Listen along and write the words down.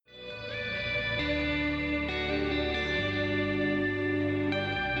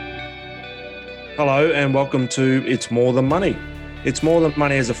Hello and welcome to It's More Than Money. It's More Than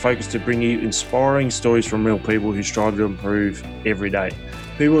Money has a focus to bring you inspiring stories from real people who strive to improve every day.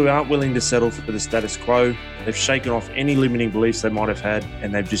 People who aren't willing to settle for the status quo. They've shaken off any limiting beliefs they might have had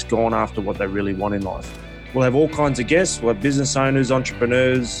and they've just gone after what they really want in life. We'll have all kinds of guests. We'll have business owners,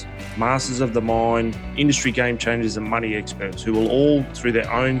 entrepreneurs, masters of the mind, industry game changers and money experts who will all, through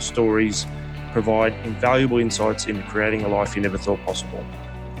their own stories, provide invaluable insights into creating a life you never thought possible.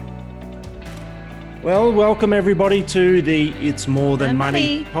 Well, welcome everybody to the It's More Than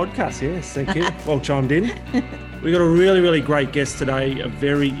Money podcast. Yes, thank you. Well chimed in. We've got a really great guest today, a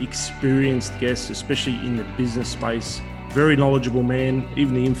very experienced guest, especially in the business space. Very knowledgeable man.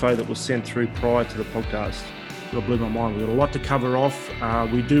 Even the info that was sent through prior to the podcast blew my mind. We've got a lot to cover off.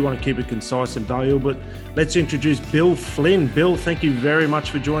 We do want to keep it concise and valuable, but let's introduce Bill Flynn. Bill, thank you very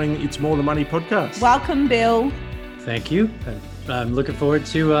much for joining It's More Than Money podcast. Welcome, Bill. Thank you. I'm looking forward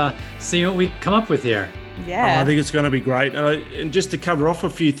to seeing what we come up with here. Yeah. I think it's going to be great. And just to cover off a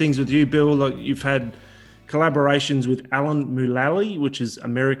few things with you, Bill, like you've had collaborations with Alan Mulally, which is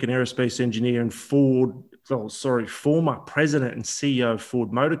American aerospace engineer and former president and CEO of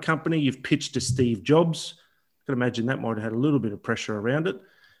Ford Motor Company. You've pitched to Steve Jobs. I can imagine that might have had a little bit of pressure around it.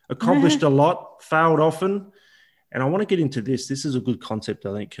 Accomplished a lot, failed often. And I want to get into this. This is a good concept,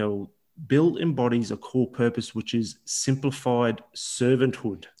 I think, Kel. Bill embodies a core purpose, which is simplified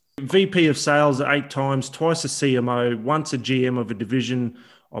servanthood. VP of sales 8 times, twice a CMO, once a GM of a division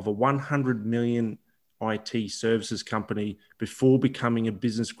of a 100 million IT services company before becoming a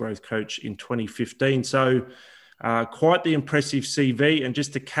business growth coach in 2015. So quite the impressive CV. And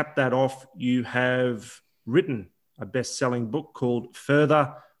just to cap that off, you have written a best-selling book called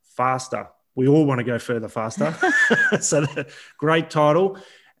Further, Faster. We all want to go further, faster. So great title.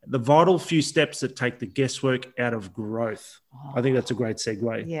 The vital few steps that take the guesswork out of growth. I think that's a great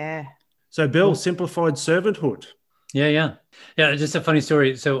segue. Yeah. So Bill, simplified servanthood. Yeah. Just a funny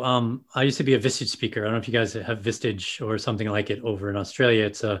story. So I used to be a Vistage speaker. I don't know if you guys have Vistage or something like it over in Australia.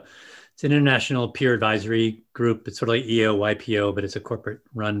 It's an international peer advisory group. It's sort of like EO, YPO, but it's a corporate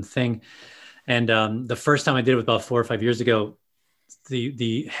run thing. And the first time I did it was about 4 or 5 years ago.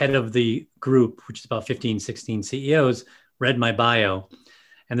 The head of the group, which is about 15, 16 CEOs, read my bio.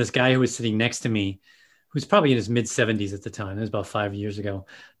 And this guy who was sitting next to me, who's probably in his mid 70s at the time, it was about 5 years ago,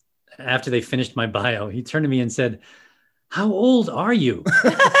 after they finished my bio, he turned to me and said, "How old are you?"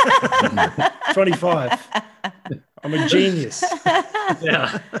 25. I'm a genius.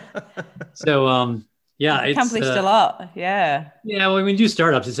 Yeah. So, it's accomplished a lot. Yeah. Yeah. Well, when you do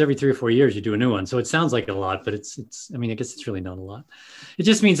startups, it's every 3 or 4 years you do a new one. So it sounds like a lot, but I guess it's really not a lot. It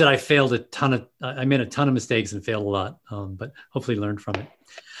just means that I made a ton of mistakes and failed a lot, but hopefully learned from it.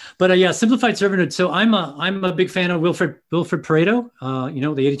 But simplified servanthood. So I'm a big fan of Wilfred Pareto,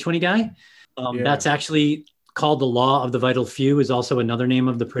 the 80-20 guy. That's actually called the law of the vital few, is also another name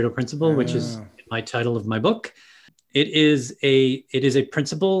of the Pareto principle, which is my title of my book. It is a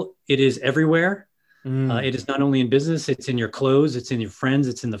principle. It is everywhere. It is not only in business, it's in your clothes, it's in your friends,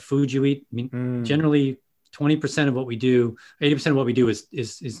 it's in the food you eat. Generally 20% of what we do, 80% of what we do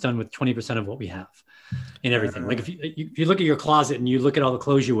is done with 20% of what we have in everything. Like if you look at your closet and you look at all the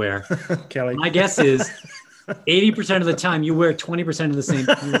clothes you wear, Kelly, my guess is 80% of the time you wear 20% of the same.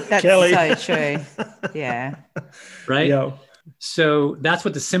 That's Kelly. so true. Yeah. Right. Yeah. So that's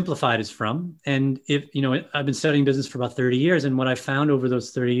what the simplified is from. And I've been studying business for about 30 years. And what I found over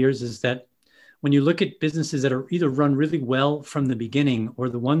those 30 years is that when you look at businesses that are either run really well from the beginning or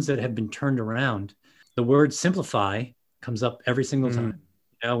the ones that have been turned around, the word simplify comes up every single time.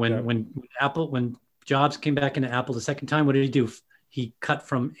 When Jobs came back into Apple the second time, what did he do? He cut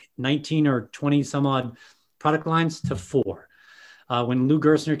from 19 or 20 some odd product lines to 4. When Lou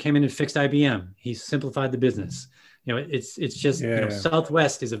Gerstner came in and fixed IBM, he simplified the business. It's just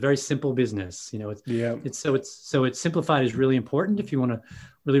Southwest is a very simple business. It's simplified is really important if you want to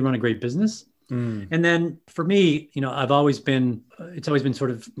really run a great business. And then for me, it's always been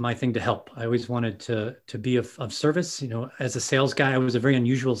sort of my thing to help. I always wanted to be of service. As a sales guy, I was a very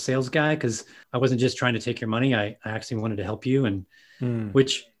unusual sales guy because I wasn't just trying to take your money. I actually wanted to help you, and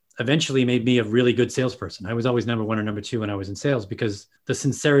which eventually made me a really good salesperson. I was always number 1 or number 2 when I was in sales because the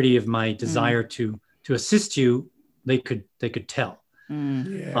sincerity of my desire to assist you, they could tell.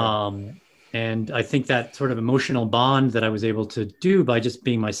 And I think that sort of emotional bond that I was able to do by just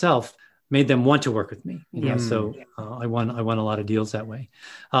being myself made them want to work with me. So I won a lot of deals that way.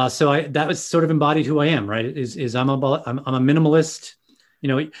 That was sort of embodied who I am, right? I'm a minimalist.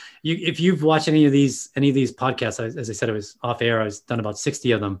 If you've watched any of these podcasts, as I said, I was off air. I was done about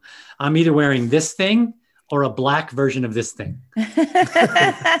 60 of them. I'm either wearing this thing or a black version of this thing.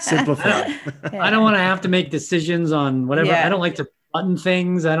 Simplify. I don't want to have to make decisions on whatever. Yeah. I don't like to button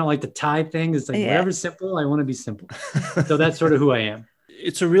things. I don't like to tie things. It's like whatever's simple, I want to be simple. So that's sort of who I am.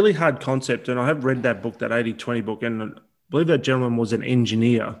 It's a really hard concept. And I have read that book, that 80-20 book, and I believe that gentleman was an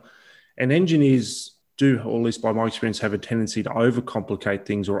engineer. And engineers do, or at least by my experience, have a tendency to overcomplicate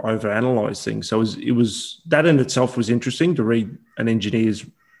things or overanalyze things. So it was that in itself was interesting to read an engineer's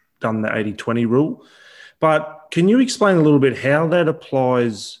done the 80-20 rule. But can you explain a little bit how that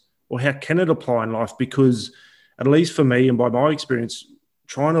applies, or how can it apply in life? Because at least for me and by my experience,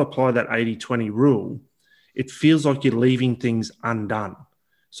 trying to apply that 80-20 rule, it feels like you're leaving things undone.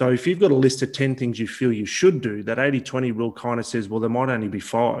 So if you've got a list of 10 things you feel you should do, that 80-20 rule kind of says, well, there might only be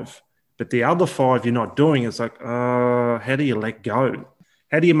 5. But the other 5 you're not doing, it's like, how do you let go?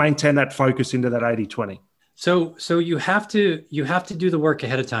 How do you maintain that focus into that 80-20? So you have to do the work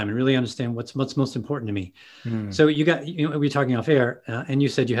ahead of time and really understand what's most important to me. So we were talking off air, and you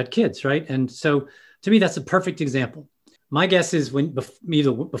said you had kids, right? And so to me, that's a perfect example. My guess is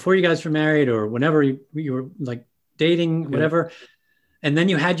either before you guys were married or whenever you were like dating, whatever, and then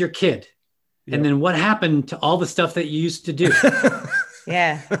you had your kid, and then what happened to all the stuff that you used to do?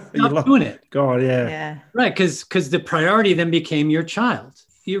 Yeah. Stop doing it. God, Yeah. Right, because the priority then became your child.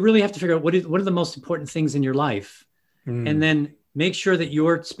 You really have to figure out what are the most important things in your life, and then make sure that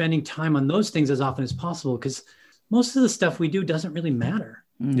you're spending time on those things as often as possible, because most of the stuff we do doesn't really matter.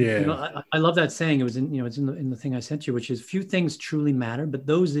 Yeah. You know, I love that saying. It was it's in the thing I sent you, which is few things truly matter, but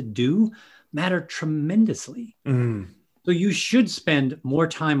those that do matter tremendously. So you should spend more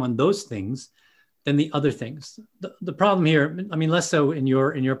time on those things than the other things. The problem here, I mean, less so in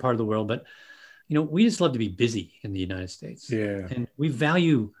your part of the world, but we just love to be busy in the United States. Yeah. And we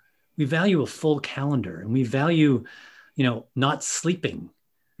value a full calendar, and we value, not sleeping.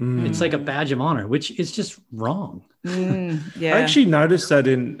 It's like a badge of honor, which is just wrong. Yeah. I actually noticed that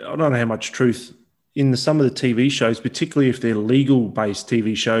I don't know how much truth in some of the TV shows, particularly if they're legal-based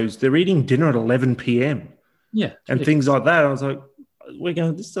TV shows, they're eating dinner at 11 p.m. Yeah. and things like that. I was like, we're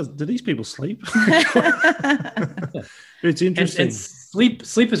going, do these people sleep? It's interesting. And sleep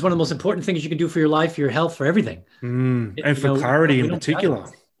is one of the most important things you can do for your life, for your health, for everything. And for clarity in particular.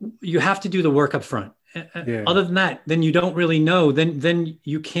 You have to do the work up front. Yeah. Other than that, then you don't really know. Then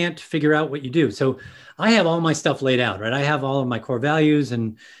you can't figure out what you do. So I have all my stuff laid out, right? I have all of my core values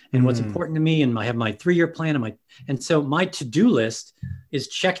and what's important to me, and I have my 3-year plan, and so my to-do list is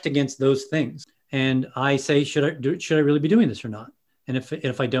checked against those things. And I say, should I really be doing this or not? And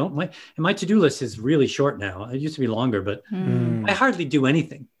if I don't, my to-do list is really short now. It used to be longer, but I hardly do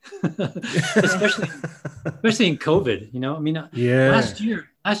anything, especially in COVID. I mean,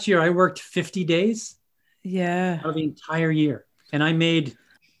 last year I worked 50 days. Yeah. Out of the entire year. And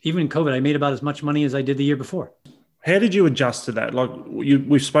even in COVID, I made about as much money as I did the year before. How did you adjust to that? Like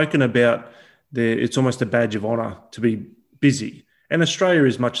we've spoken about it's almost a badge of honor to be busy. And Australia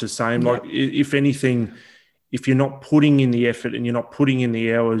is much the same. Like if anything, if you're not putting in the effort and you're not putting in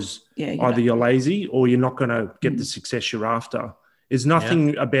the hours, either you're lazy or you're not going to get the success you're after. There's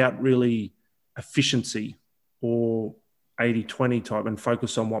nothing about really efficiency or 80-20 type and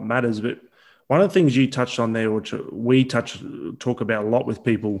focus on what matters. But one of the things you touched on there, which we talk about a lot with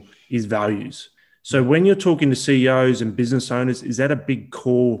people, is values. So when you're talking to CEOs and business owners, is that a big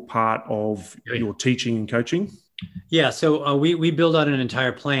core part of your teaching and coaching? Yeah. So we build out an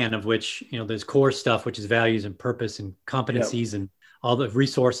entire plan of which, there's core stuff, which is values and purpose and competencies and all the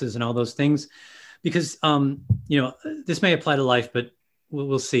resources and all those things, because, this may apply to life, but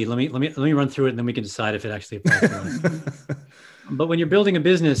we'll see. Let me run through it and then we can decide if it actually applies to life. But when you're building a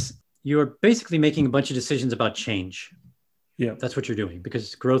business, you're basically making a bunch of decisions about change. Yeah. That's what you're doing,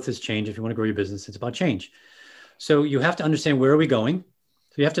 because growth is change. If you want to grow your business, it's about change. So you have to understand, where are we going?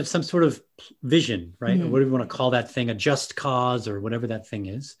 So you have to have some sort of vision, right? Or what do we want to call that thing? A just cause or whatever that thing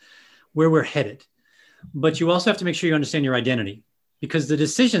is, where we're headed. But you also have to make sure you understand your identity, because the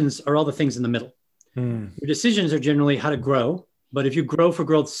decisions are all the things in the middle. Your decisions are generally how to grow. But if you grow for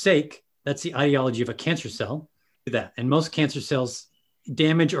growth's sake, that's the ideology of a cancer cell. Do that. And most cancer cells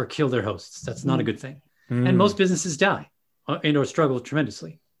damage or kill their hosts. That's not a good thing. And most businesses die and or struggle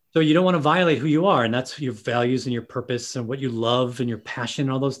tremendously. So you don't want to violate who you are, and that's your values and your purpose and what you love and your passion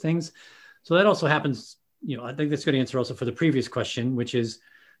and all those things. So that also happens, I think that's a good answer also for the previous question, which is,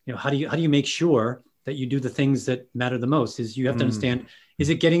 how do you make sure that you do the things that matter the most? Is you have to understand, is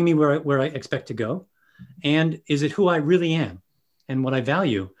it getting me where I expect to go? And is it who I really am and what I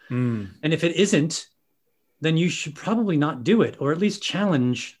value? And if it isn't, then you should probably not do it, or at least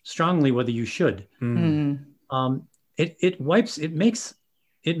challenge strongly whether you should. It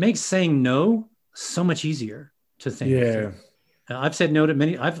makes saying no so much easier to think. Yeah. I've said no to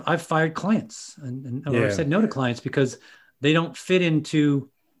many. I've fired clients or I've said no to clients because they don't fit into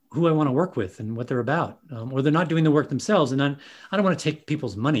who I want to work with and what they're about, or they're not doing the work themselves. And I don't want to take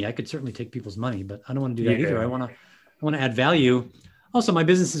people's money. I could certainly take people's money, but I don't want to do that either. I want to add value. Also, my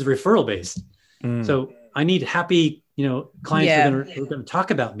business is referral based, so I need happy, clients who are going to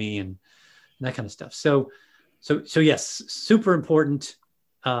talk about me and that kind of stuff. So yes, super important,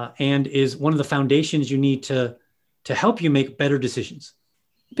 and is one of the foundations you need to help you make better decisions.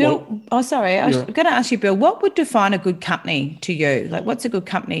 Bill, I was going to ask you, Bill, what would define a good company to you? Like, what's a good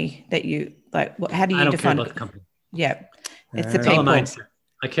company that you like? How do you I don't define care about the company? Yeah, it's the It's all people. a mindset.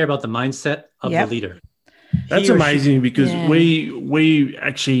 I care about the mindset of the leader. That's amazing because we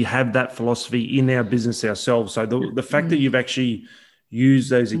actually have that philosophy in our business ourselves. So the fact that you've actually used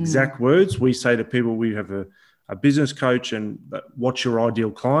those exact words, we say to people, we have a business coach and what's your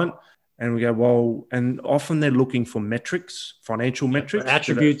ideal client? And we go, well, and often they're looking for metrics, financial metrics.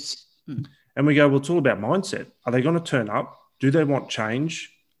 Attributes. And we go, well, it's all about mindset. Are they going to turn up? Do they want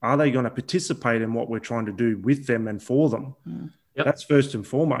change? Are they going to participate in what we're trying to do with them and for them? Yep. That's first and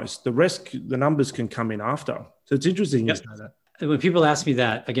foremost. The rest, the numbers can come in after. So it's interesting you say that. When people ask me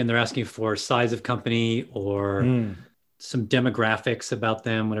that, again, they're asking for size of company or some demographics about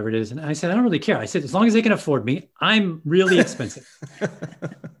them, whatever it is. And I said, I don't really care. I said, as long as they can afford me, I'm really expensive.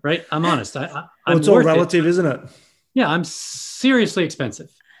 Right? I'm honest. It's all relative, isn't it? Yeah, I'm seriously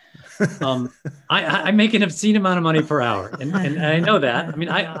expensive. I make an obscene amount of money per hour. And I know that. I mean,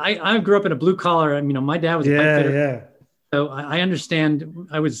 I grew up in a blue collar. My dad was a pipe fitter. Yeah. So I understand.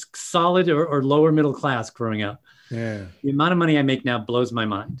 I was solid or lower middle class growing up. Yeah. The amount of money I make now blows my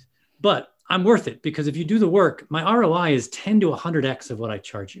mind. But I'm worth it because if you do the work, my ROI is 10 to 100x of what I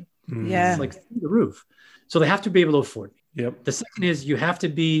charge you. Yeah. It's like through the roof. So they have to be able to afford me. Yep. The second is you have to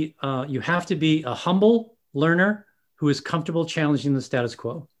be a humble learner who is comfortable challenging the status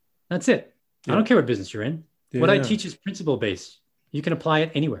quo. That's it. I don't care what business you're in. What I teach is principle based. You can apply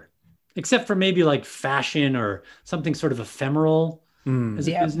it anywhere, except for maybe like fashion or something sort of ephemeral as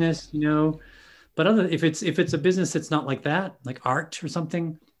a business, But if it's a business that's not like that, like art or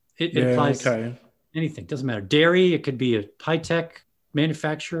something, it applies to anything. Doesn't matter. Dairy, it could be a high tech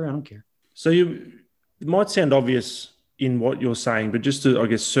manufacturer. I don't care. So it might sound obvious in what you're saying, but just to, I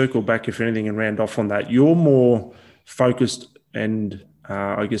guess, circle back, if anything, and round off on that, you're more focused and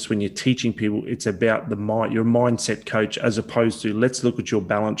I guess when you're teaching people, it's about your mindset coach, as opposed to let's look at your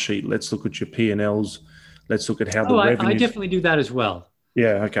balance sheet, let's look at your P&Ls, let's look at how the revenue. I definitely do that as well.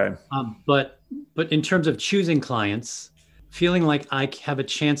 Yeah. Okay. But in terms of choosing clients, feeling like I have a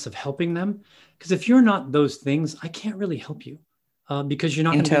chance of helping them, because if you're not those things, I can't really help you because you're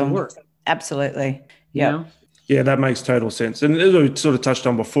not going to do the work. Absolutely. Yeah. Yeah, that makes total sense. And as we sort of touched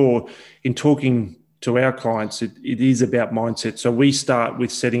on before, in talking to our clients, it is about mindset. So we start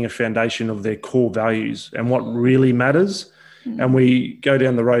with setting a foundation of their core values and what really matters. And we go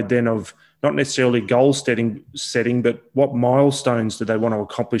down the road then of not necessarily goal setting, but what milestones do they want to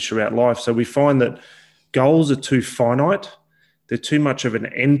accomplish throughout life? So we find that goals are too finite. They're too much of an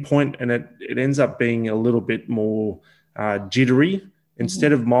endpoint, and it ends up being a little bit more jittery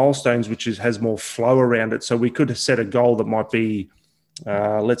instead of milestones, which has more flow around it. So we could set a goal that might be,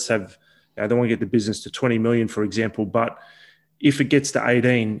 let's have, I don't want to get the business to 20 million, for example, but if it gets to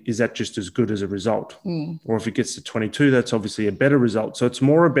 18, is that just as good as a result? Or if it gets to 22, that's obviously a better result. So it's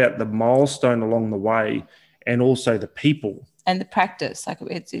more about the milestone along the way and also the people. And the practice, like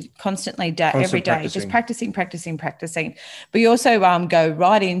it's constantly every day, just practicing. But you also go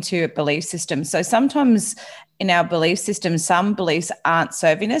right into a belief system. So sometimes in our belief system, some beliefs aren't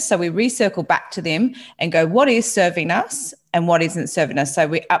serving us. So we recircle back to them and go, what is serving us and what isn't serving us? So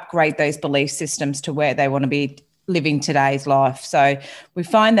we upgrade those belief systems to where they want to be living today's life. So we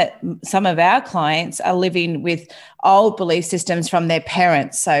find that some of our clients are living with old belief systems from their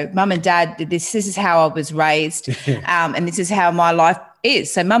parents. So mum and dad did this is how I was raised, and this is how my life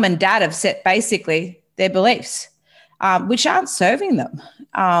is. So mum and dad have set basically their beliefs, which aren't serving them.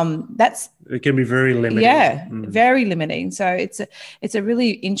 It can be very limiting. Yeah, very limiting. So it's a really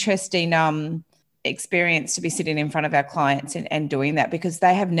interesting experience to be sitting in front of our clients and doing that, because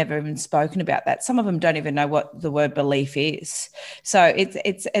they have never even spoken about that. Some of them don't even know what the word belief is. So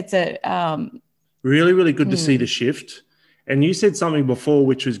it's a really, really good to see the shift. And you said something before,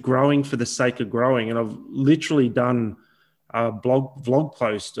 which was growing for the sake of growing. And I've literally done a vlog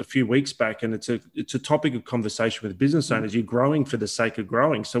post a few weeks back, and it's a topic of conversation with business owners. You're growing for the sake of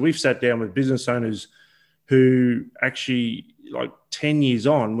growing. So we've sat down with business owners who actually, like 10 years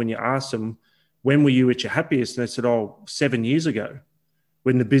on, when you ask them, when were you at your happiest? And they said, 7 years ago.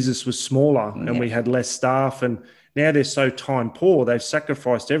 when the business was smaller and we had less staff. And now they're so time poor, they've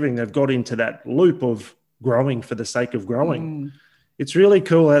sacrificed everything. They've got into that loop of growing for the sake of growing. It's really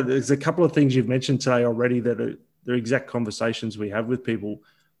cool. There's a couple of things you've mentioned today already that are the exact conversations we have with people.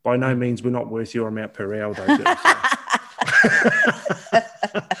 By no means we're not worth your amount per hour, though.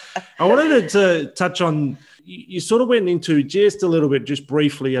 I wanted to touch on, you sort of went into just a little bit, just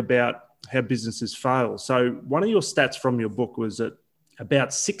briefly, about how businesses fail. So one of your stats from your book was that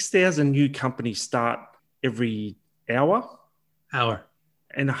about 6,000 new companies start every hour.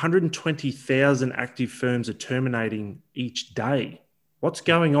 And 120,000 active firms are terminating each day. What's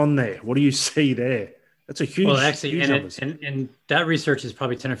going on there? What do you see there? That's a huge, huge and that research is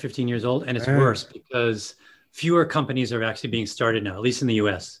probably 10 or 15 years old, and it's worse because fewer companies are actually being started now, at least in the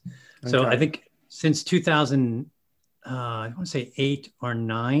US. So I think since 2000, I want to say 8 or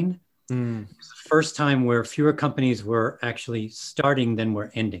 9, it was the first time where fewer companies were actually starting than were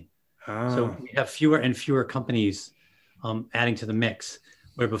ending. So we have fewer and fewer companies adding to the mix,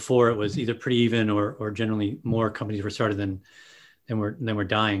 where before it was either pretty even or generally more companies were started than were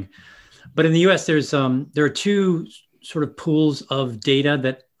dying. But in the US, there are two sort of pools of data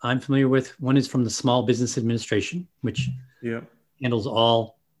that I'm familiar with. One is from the Small Business Administration, which handles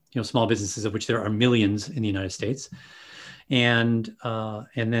all small businesses, of which there are millions in the United States, and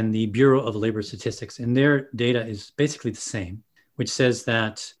then the Bureau of Labor Statistics, and their data is basically the same, which says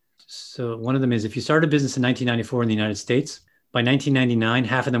that. So one of them is, if you started a business in 1994 in the United States, by 1999,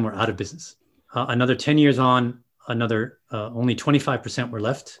 half of them were out of business. Another 10 years on, only 25% were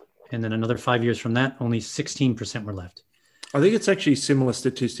left. And then another 5 years from that, only 16% were left. I think it's actually similar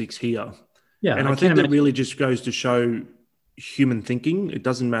statistics here. Yeah. And I think that really just goes to show human thinking. It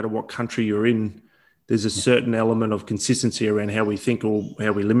doesn't matter what country you're in. There's a certain element of consistency around how we think or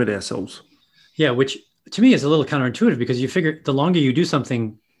how we limit ourselves. Yeah, which to me is a little counterintuitive, because you figure the longer you do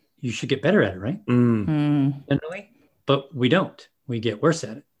something, you should get better at it, right? Generally. But we don't. We get worse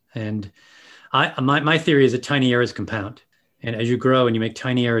at it. And my theory is that tiny errors compound. And as you grow and you make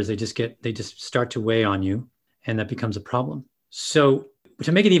tiny errors, they just start to weigh on you, and that becomes a problem. So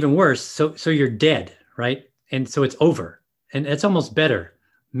to make it even worse, so you're dead, right? And so it's over, and it's almost better.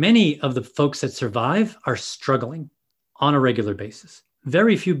 Many of the folks that survive are struggling on a regular basis.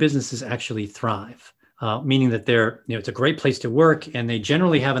 Very few businesses actually thrive, meaning that it's a great place to work, and they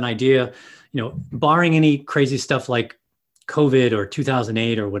generally have an idea, barring any crazy stuff like COVID or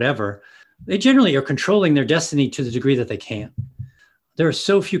 2008 or whatever. They generally are controlling their destiny to the degree that they can. There are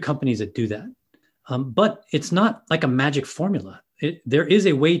so few companies that do that. But it's not like a magic formula. There is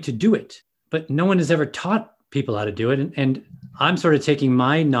a way to do it, but no one has ever taught people how to do it. And I'm sort of taking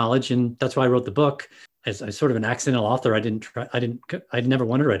my knowledge, and that's why I wrote the book. As sort of an accidental author, I'd never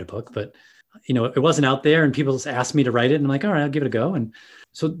wanted to write a book, but it wasn't out there, and people just asked me to write it, and I'm like, all right, I'll give it a go. And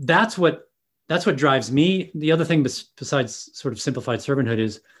so that's what drives me. The other thing besides sort of simplified servanthood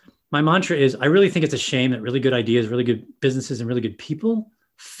is, my mantra is, I really think it's a shame that really good ideas, really good businesses, and really good people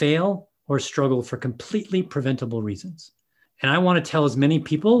fail or struggle for completely preventable reasons. And I want to tell as many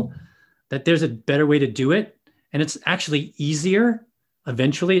people that there's a better way to do it. And it's actually easier.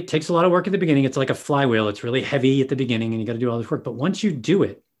 Eventually, it takes a lot of work at the beginning. It's like a flywheel. It's really heavy at the beginning, and you got to do all this work. But once you do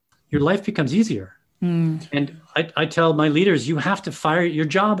it, your life becomes easier. And I tell my leaders, your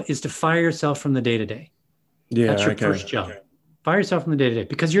job is to fire yourself from the day-to-day. That's your first job. Fire yourself from the day-to-day,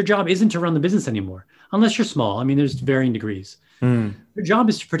 because your job isn't to run the business anymore, unless you're small. I mean, there's varying degrees. Your job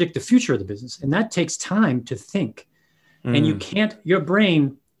is to predict the future of the business, and that takes time to think. And you can't, your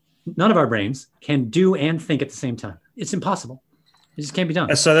brain, none of our brains can do and think at the same time. It's impossible. It just can't be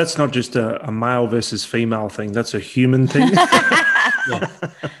done. So that's not just a male versus female thing. That's a human thing.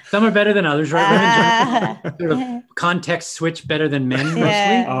 Some are better than others, right? Women sort of context switch better than men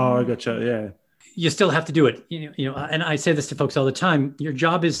mostly. Oh, I gotcha. Yeah. You still have to do it, and I say this to folks all the time. Your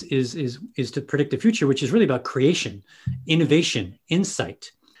job is to predict the future, which is really about creation, innovation,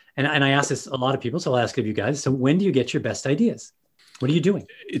 insight. And I ask this a lot of people, so I'll ask of you guys. So when do you get your best ideas? What are you doing?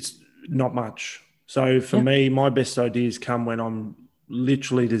 It's not much. So for me, my best ideas come when I'm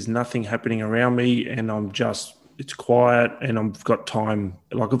literally, there's nothing happening around me, and it's quiet, and I've got time,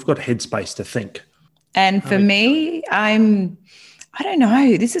 like I've got headspace to think. And for me, I don't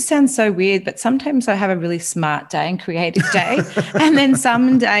know, sounds so weird, but sometimes I have a really smart day and creative day, and then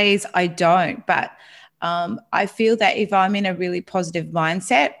some days I don't. But I feel that if I'm in a really positive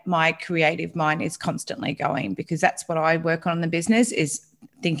mindset, my creative mind is constantly going, because that's what I work on in the business, is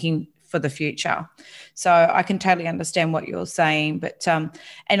thinking for the future. So I can totally understand what you're saying, but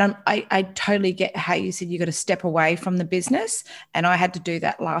I totally get how you said you got to step away from the business, and I had to do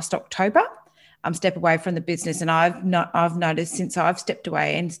that last October. step away from the business. And I've noticed since I've stepped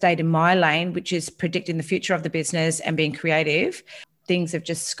away and stayed in my lane, which is predicting the future of the business and being creative, things have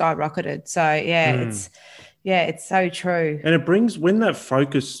just skyrocketed. So it's so true. And it brings, when that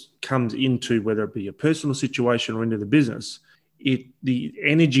focus comes into, whether it be a personal situation or into the business, the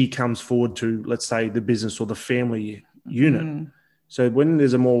energy comes forward to, let's say, the business or the family unit. So when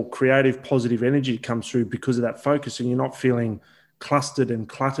there's a more creative, positive energy that comes through because of that focus, and you're not feeling clustered and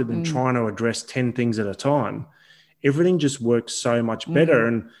cluttered and trying to address 10 things at a time, everything just works so much better.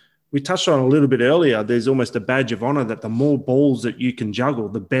 And we touched on a little bit earlier, there's almost a badge of honor that the more balls that you can juggle,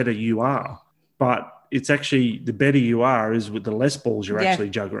 the better you are. But it's actually, the better you are is with the less balls you're actually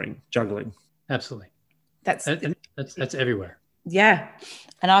juggling. Absolutely. That's everywhere. Yeah.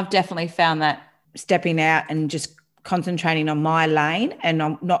 And I've definitely found that stepping out and just concentrating on my lane, and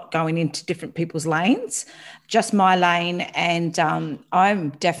I'm not going into different people's lanes, just my lane. And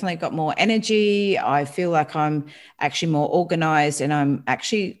I've definitely got more energy. I feel like I'm actually more organized, and I'm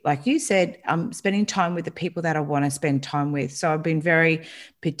actually, like you said, I'm spending time with the people that I want to spend time with. So I've been very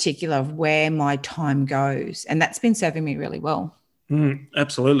particular of where my time goes, and that's been serving me really well.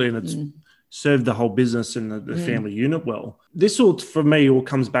 Absolutely. And it's served the whole business and the family unit well. This all, for me, all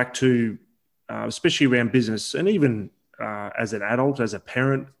comes back to, especially around business and even as an adult, as a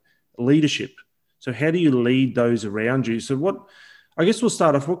parent, leadership. So how do you lead those around you? So I guess we'll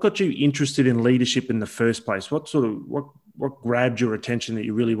start off, what got you interested in leadership in the first place? What grabbed your attention that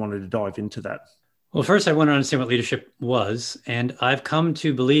you really wanted to dive into that? Well, first I want to understand what leadership was. And I've come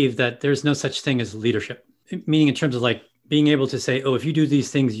to believe that there's no such thing as leadership, meaning in terms of like being able to say, oh, if you do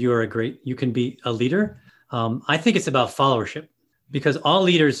these things, you can be a leader. I think it's about followership, because all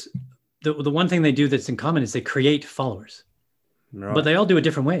leaders, the one thing they do that's in common is they create followers, but they all do it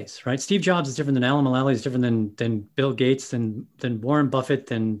different ways, right? Steve Jobs is different than Alan Mulally, is different than Bill Gates, than Warren Buffett,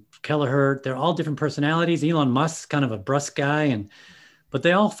 than Kelleher. They're all different personalities. Elon Musk's kind of a brusque guy, but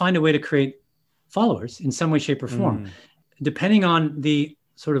they all find a way to create followers in some way, shape, or form, depending on the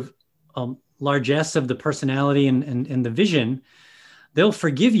sort of largesse of the personality and the vision. They'll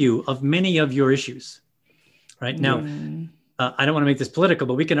forgive you of many of your issues, right? Now, I don't want to make this political,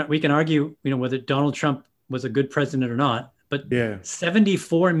 but we can argue, whether Donald Trump was a good president or not. But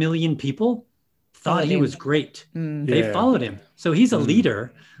 74 million people thought he was great. They followed him, so he's a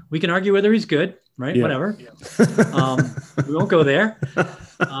leader. We can argue whether he's good, right? Whatever. We won't go there.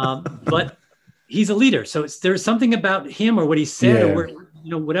 But he's a leader. So there's something about him or what he said or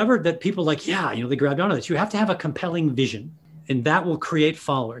whatever that people like. They grabbed onto this. You have to have a compelling vision, and that will create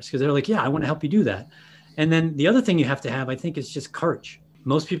followers, because they're like, I want to help you do that. And then the other thing you have to have, I think, is just courage. A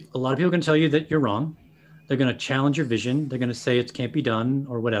lot of people are going to tell you that you're wrong. They're going to challenge your vision. They're going to say it can't be done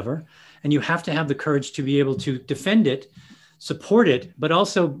or whatever. And you have to have the courage to be able to defend it, support it, but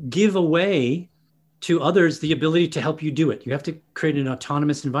also give away to others the ability to help you do it. You have to create an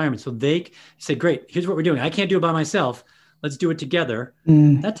autonomous environment so they say, great, here's what we're doing. I can't do it by myself. Let's do it together.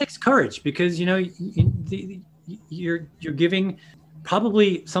 That takes courage, because, you're giving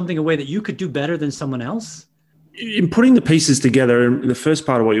probably something away that you could do better than someone else. In putting the pieces together, the first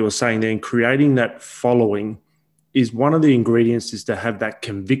part of what you were saying there, in creating that following, is one of the ingredients is to have that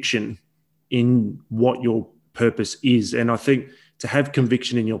conviction in what your purpose is. And I think to have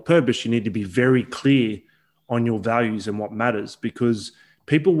conviction in your purpose, you need to be very clear on your values and what matters, because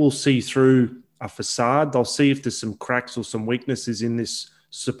people will see through a facade. They'll see if there's some cracks or some weaknesses in this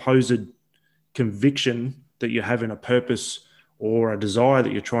supposed conviction that you have in a purpose or a desire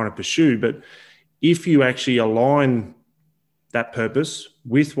that you're trying to pursue. But if you actually align that purpose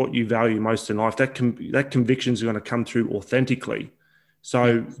with what you value most in life, that conviction is going to come through authentically.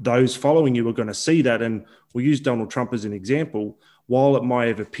 So those following you are going to see that. And we'll use Donald Trump as an example. While it might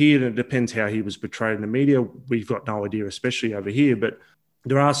have appeared, and it depends how he was portrayed in the media, we've got no idea, especially over here, but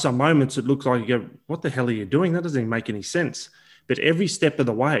there are some moments it looks like you go, what the hell are you doing? That doesn't even make any sense. But every step of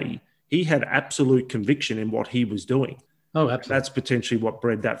the way, he had absolute conviction in what he was doing. Oh, absolutely. That's potentially what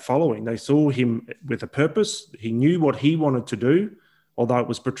bred that following. They saw him with a purpose. He knew what he wanted to do, although it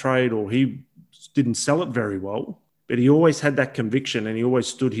was portrayed or he didn't sell it very well. But he always had that conviction, and he always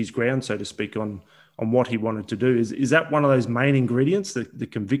stood his ground, so to speak, on what he wanted to do. Is that one of those main ingredients, the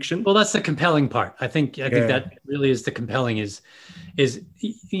conviction? Well, that's the compelling part. I think that really is the compelling is,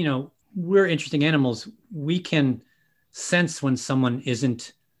 we're interesting animals. We can sense when someone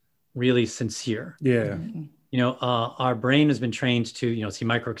isn't really sincere. Yeah. Our brain has been trained to, see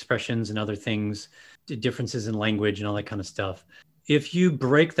micro expressions and other things, differences in language and all that kind of stuff. If you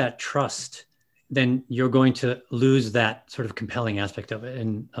break that trust, then you're going to lose that sort of compelling aspect of it.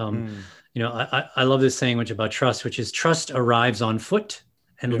 And, I love this saying about trust, which is trust arrives on foot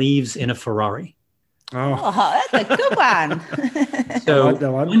and leaves in a Ferrari. Oh, that's a good one. So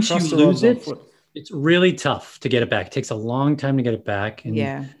once you lose it, it's really tough to get it back. It takes a long time to get it back.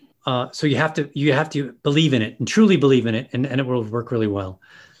 And so you have to believe in it and truly believe in it, and it will work really well.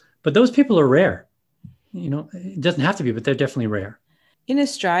 But those people are rare. It doesn't have to be, but they're definitely rare. In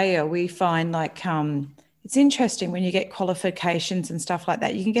Australia, we find it's interesting when you get qualifications and stuff like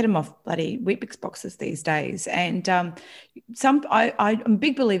that. You can get them off bloody Weet-Bix boxes these days. And I'm a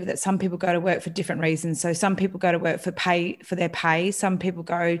big believer that some people go to work for different reasons. So some people go to work for their pay. Some people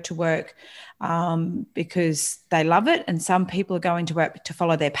go to work because they love it. And some people are going to work to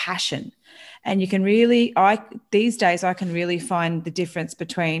follow their passion. And you can these days, I can really find the difference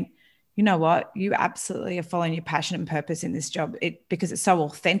between, you know what, you absolutely are following your passion and purpose in this job because it's so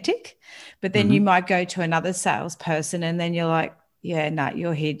authentic. But then you might go to another salesperson and then you're like, yeah, no,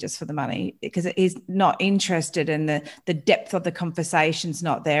 you're here just for the money, because it is not interested in the depth of the conversation's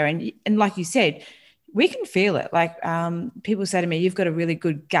not there. And like you said, we can feel it. Like people say to me, you've got a really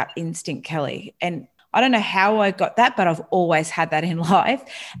good gut instinct, Kelly. And I don't know how I got that, but I've always had that in life.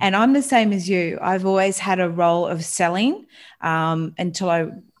 And I'm the same as you. I've always had a role of selling until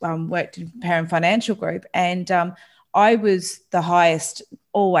I worked in Parent Financial Group. And I was the highest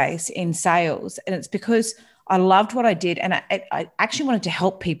always in sales. And it's because I loved what I did. And I actually wanted to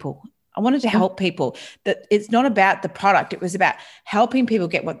help people. I wanted to help people. That it's not about the product. It was about helping people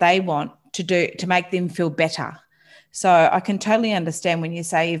get what they want to do to make them feel better. So I can totally understand when you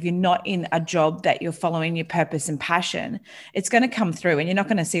say if you're not in a job that you're following your purpose and passion, it's going to come through and you're not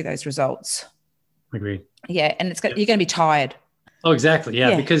going to see those results. Agreed. Yeah, and you're going to be tired. Oh, exactly.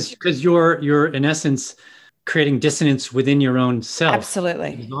 Yeah, because you're in essence creating dissonance within your own self. Absolutely.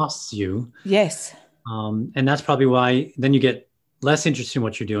 It exhausts you. Yes. And that's probably why then you get less interested in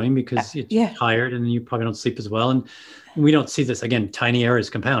what you're doing because you're tired and you probably don't sleep as well. And we don't see this, again, tiny errors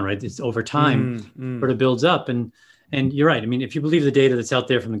compound, right? It's over time sort of builds up. And you're right. I mean, if you believe the data that's out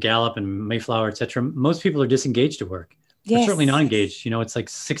there from the Gallup and Mayflower, et cetera, most people are disengaged at work. Yes. They're certainly not engaged. It's like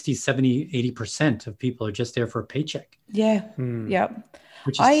 60, 70, 80% of people are just there for a paycheck. Yeah. Yep.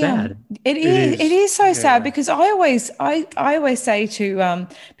 Which is sad. It is so sad because I always say to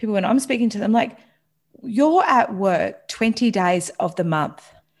people when I'm speaking to them, like, you're at work 20 days of the month.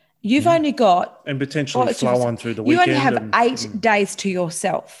 You've only got... And potentially flow on through the weekend. You only have 8 days to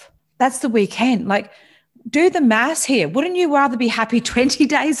yourself. That's the weekend. Like, do the maths here. Wouldn't you rather be happy 20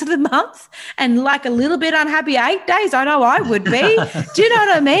 days of the month and like a little bit unhappy 8 days? I know I would be. Do you know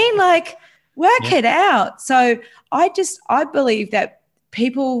what I mean? Like, work it out. So I believe that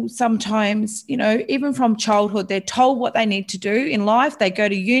people sometimes, even from childhood, they're told what they need to do in life. They go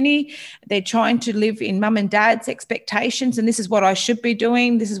to uni, they're trying to live in mum and dad's expectations, and this is what I should be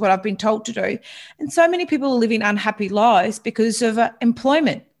doing. This is what I've been told to do. And so many people are living unhappy lives because of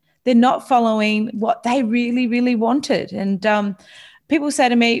employment. They're not following what they really, really wanted. And people say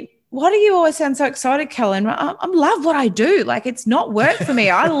to me, why do you always sound so excited, Kellen? I love what I do. Like, it's not work for me.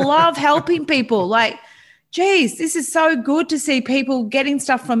 I love helping people. Like, geez, this is so good to see people getting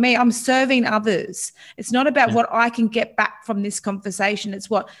stuff from me. I'm serving others. It's not about what I can get back from this conversation.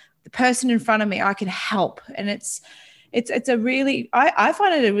 It's what the person in front of me, I can help. And it's a really, I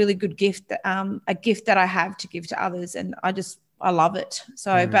find it a really good gift, a gift that I have to give to others. And I love it.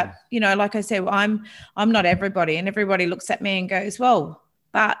 So, but like I said, I'm not everybody, and everybody looks at me and goes, well,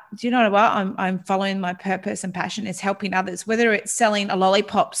 but do you know what? I'm following my purpose and passion is helping others, whether it's selling a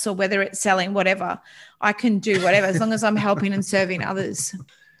lollipops or whether it's selling whatever. I can do whatever as long as I'm helping and serving others.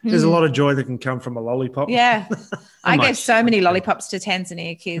 There's a lot of joy that can come from a lollipop. Yeah. I gave so many lollipops to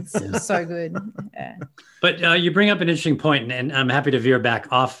Tanzania kids. It was so good. Yeah. But you bring up an interesting point, and I'm happy to veer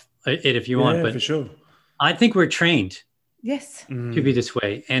back off it if you want. But for sure. I think we're trained to be this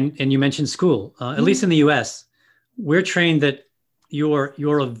way. And you mentioned school, at least in the US, we're trained that you're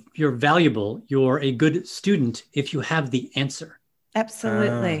valuable. You're a good student if you have the answer.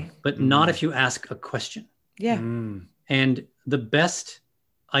 Absolutely. But not if you ask a question. Yeah. And the best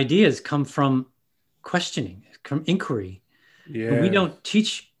ideas come from questioning, from inquiry. Yeah. And we don't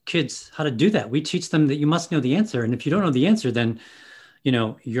teach kids how to do that. We teach them that you must know the answer. And if you don't know the answer, then,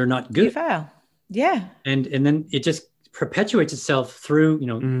 you're not good. You fail. Yeah. And then it just perpetuates itself through,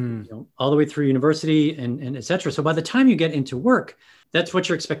 all the way through university and et cetera. So by the time you get into work, that's what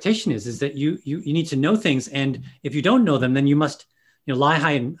your expectation is that you need to know things. And if you don't know them, then you must, lie,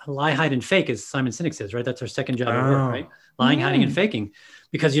 hide, and fake, as Simon Sinek says, right? That's our second job at work, right? Lying, hiding, and faking,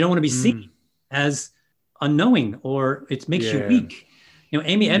 because you don't want to be seen as unknowing, or it makes you weak.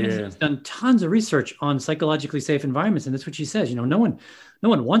 Amy Edmonds has done tons of research on psychologically safe environments, and that's what she says. No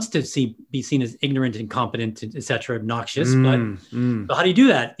one wants to be seen as ignorant, incompetent, et cetera, obnoxious. But how do you do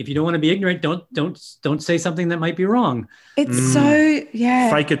that? If you don't want to be ignorant, don't say something that might be wrong. It's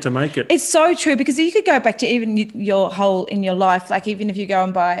fake it to make it. It's so true, because you could go back to even your whole in your life, like even if you go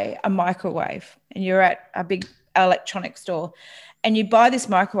and buy a microwave and you're at a big electronic store and you buy this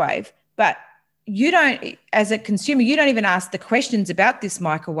microwave, but you don't, as a consumer, you don't even ask the questions about this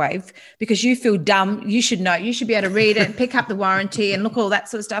microwave because you feel dumb. You should know. You should be able to read it and pick up the warranty and look all that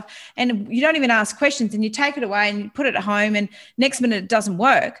sort of stuff. And you don't even ask questions, and you take it away and you put it at home, and next minute it doesn't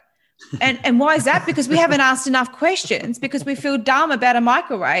work. And why is that? Because we haven't asked enough questions, because we feel dumb about a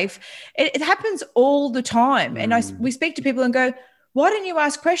microwave. It happens all the time. And we speak to people and go, why didn't you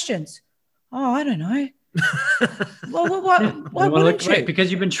ask questions? Oh, I don't know. Well, why wouldn't you? Right,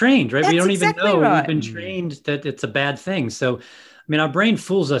 because you've been trained, right? That's We don't exactly even know. right. We've been trained that it's a bad thing. So, I mean, our brain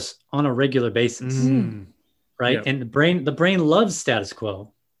fools us on a regular basis, right? Yeah. And the brain loves status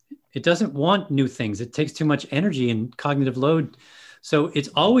quo. It doesn't want new things. It takes too much energy and cognitive load. So it's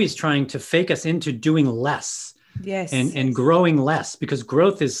always trying to fake us into doing less. Yes. And growing less, because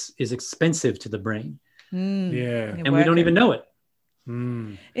growth is expensive to the brain. Yeah. And we don't even know it.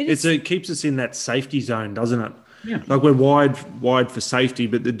 It keeps us in that safety zone, doesn't it? Yeah. Like we're wired for safety,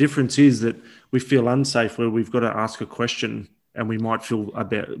 but the difference is that we feel unsafe where we've got to ask a question, and we might feel feel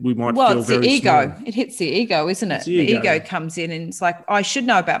it's very the ego. small. It hits the ego, isn't it? It's the ego. Comes in, and it's like, I should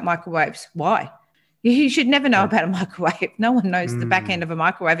know about microwaves. Why? You should never know about a microwave. No one knows the back end of a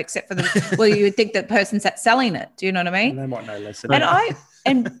microwave except for you would think that person's that's selling it. Do you know what I mean? And they might know less than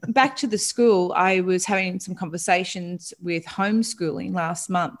And back to the school, I was having some conversations with homeschooling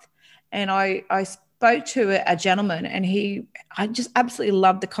last month, and I spoke to a gentleman, and I just absolutely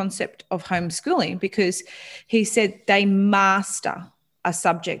loved the concept of homeschooling, because he said they master a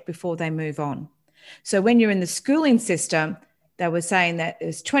subject before they move on. So when you're in the schooling system, they were saying that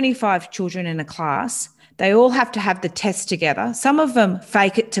there's 25 children in a class. They all have to have the test together. Some of them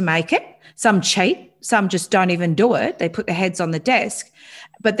fake it to make it. Some cheat. Some just don't even do it. They put their heads on the desk.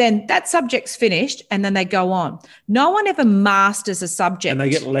 But then that subject's finished, and then they go on. No one ever masters a subject. And they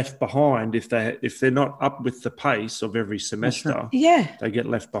get left behind if they're not up with the pace of every semester. Yeah. They get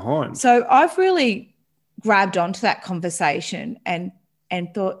left behind. So I've really grabbed onto that conversation and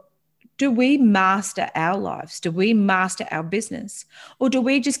thought, do we master our lives? Do we master our business? Or do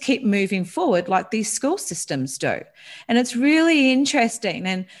we just keep moving forward like these school systems do? And it's really interesting.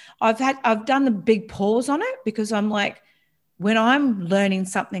 And I've done the big pause on it, because I'm like, when I'm learning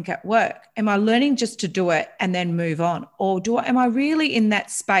something at work, am I learning just to do it and then move on? Or am I really in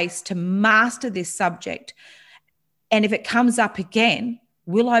that space to master this subject? And if it comes up again,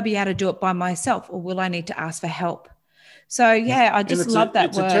 will I be able to do it by myself, or will I need to ask for help? So, I just love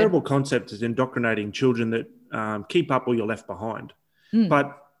that word. It's a terrible concept, is indoctrinating children that keep up or you're left behind.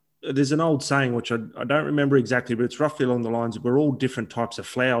 But there's an old saying, which I don't remember exactly, but it's roughly along the lines of, we're all different types of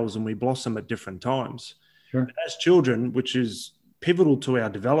flowers and we blossom at different times. Sure. As children, which is pivotal to our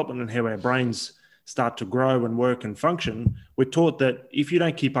development and how our brains start to grow and work and function, we're taught that if you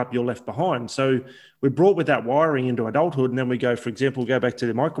don't keep up, you're left behind. So we're brought with that wiring into adulthood, and then we go, for example, go back to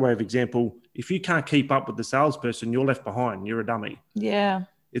the microwave example. If you can't keep up with the salesperson, you're left behind. You're a dummy. Yeah.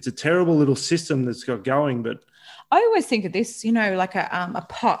 It's a terrible little system that's got going, but I always think of this, like a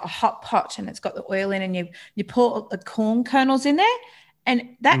hot pot, and it's got the oil in, and you pour the corn kernels in there,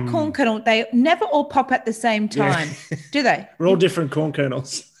 and that corn kernel, they never all pop at the same time, do they? We're all different corn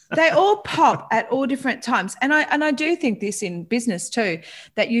kernels. They all pop at all different times. And I do think this in business too,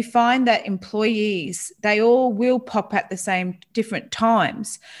 that you find that employees, they all will pop at the same different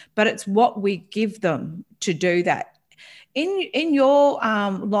times, but it's what we give them to do that. In your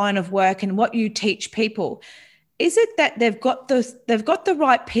line of work and what you teach people, is it that they've got the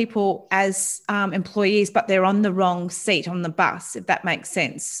right people as employees, but they're on the wrong seat on the bus, if that makes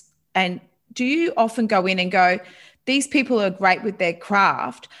sense? And do you often go in and go, these people are great with their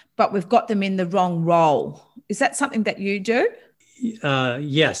craft, but we've got them in the wrong role? Is that something that you do?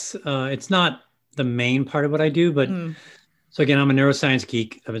 Yes. It's not the main part of what I do, but so again, I'm a neuroscience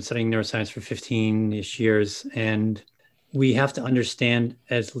geek. I've been studying neuroscience for 15-ish years. And we have to understand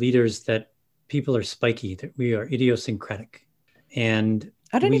as leaders that people are spiky, that we are idiosyncratic. And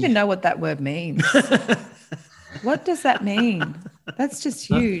I don't even know what that word means. What does that mean? That's just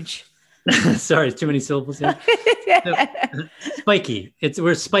huge. Sorry, it's too many syllables here. So, spiky.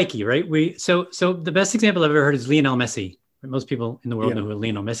 We're spiky, right? So the best example I've ever heard is Lionel Messi. Most people in the world know who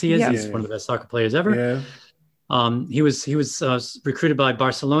Lionel Messi is. Yeah. He's one of the best soccer players ever. Yeah. He was recruited by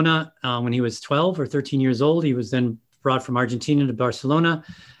Barcelona when he was 12 or 13 years old. He was then brought from Argentina to Barcelona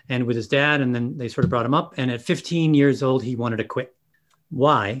and with his dad, and then they sort of brought him up. And at 15 years old, he wanted to quit.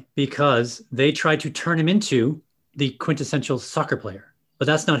 Why? Because they tried to turn him into the quintessential soccer player, but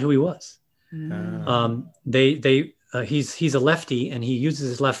that's not who he was. He's a lefty and he uses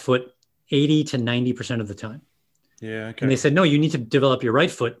his left foot 80 to 90% of the time. Yeah. Okay. And they said, no, you need to develop your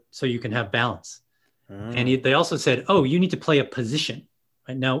right foot so you can have balance. And they also said, oh, you need to play a position.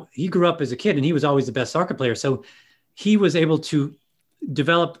 Right now, he grew up as a kid and he was always the best soccer player. So he was able to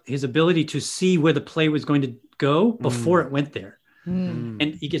develop his ability to see where the play was going to go before it went there. And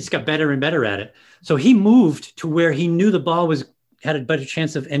he just got better and better at it. So he moved to where he knew the ball had a better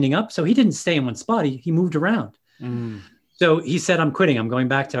chance of ending up. So he didn't stay in one spot. He moved around. So he said, I'm quitting. I'm going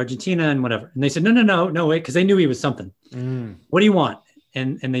back to Argentina and whatever. And they said, no, wait, because they knew he was something. What do you want?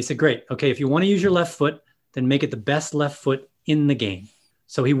 And they said, great. Okay, if you want to use your left foot, then make it the best left foot in the game.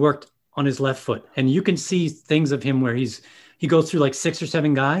 So he worked on his left foot. And you can see things of him where he goes through like 6 or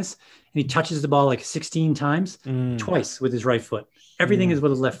 7 guys and he touches the ball like 16 times, twice with his right foot. Everything is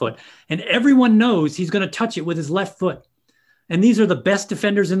with his left foot. And everyone knows he's going to touch it with his left foot. And these are the best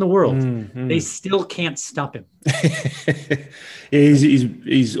defenders in the world. They still can't stop him.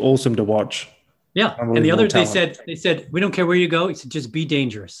 He's awesome to watch. Yeah. And the other, they said, we don't care where you go. He said, just be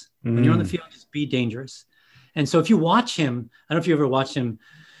dangerous. When you're on the field, just be dangerous. And so if you watch him, I don't know if you ever watched him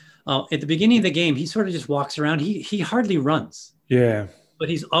at the beginning of the game, he sort of just walks around. He hardly runs. Yeah. But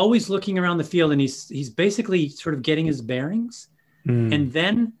he's always looking around the field and he's basically sort of getting his bearings. And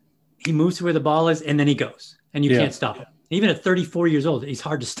then he moves to where the ball is and then he goes and you can't stop him. Even at 34 years old, he's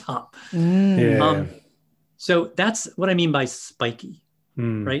hard to stop. So that's what I mean by spiky,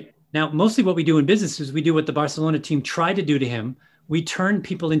 right? Now, mostly what we do in business is we do what the Barcelona team tried to do to him. We turn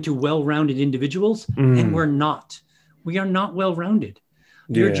people into well-rounded individuals and we're not. We are not well-rounded.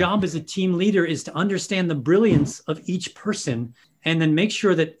 Your job as a team leader is to understand the brilliance of each person and then make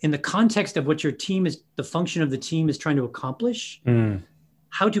sure that in the context of what your team is, the function of the team is trying to accomplish,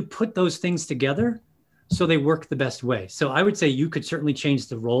 how to put those things together so they work the best way. So I would say you could certainly change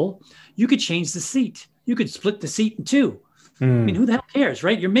the role. You could change the seat. You could split the seat in 2. I mean, who the hell cares,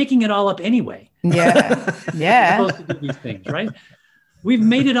 right? You're making it all up anyway. Yeah. You're supposed to do these things, right? We've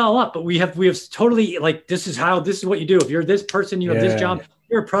made it all up, but we have totally like, this is what you do. If you're this person, you have this job,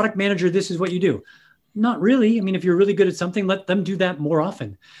 you're a product manager, this is what you do. Not really. I mean, if you're really good at something, let them do that more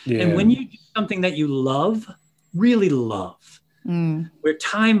often. And when you do something that you love, really love, where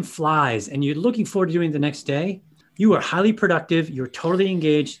time flies and you're looking forward to doing it the next day, you are highly productive, you're totally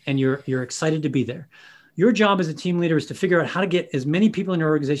engaged, and you're excited to be there. Your job as a team leader is to figure out how to get as many people in your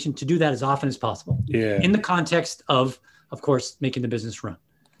organization to do that as often as possible. In the context of course, making the business run.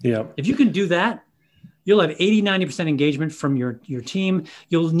 If you can do that, you'll have 80, 90% engagement from your team.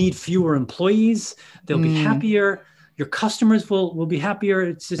 You'll need fewer employees. They'll be happier. Your customers will be happier.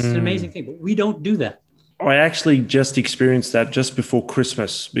 It's just an amazing thing, but we don't do that. I actually just experienced that just before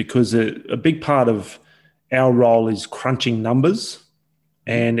Christmas because a big part of our role is crunching numbers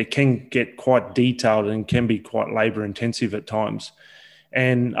and it can get quite detailed and can be quite labor intensive at times.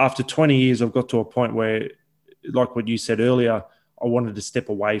 And after 20 years, I've got to a point where, like what you said earlier, I wanted to step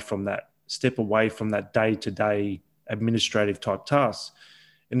away from that day-to-day administrative type tasks.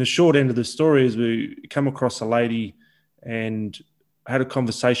 And the short end of the story is we come across a lady and I had a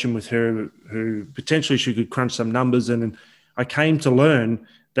conversation with her who potentially she could crunch some numbers. And I came to learn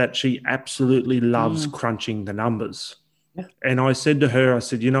that she absolutely loves crunching the numbers. And I said to her, I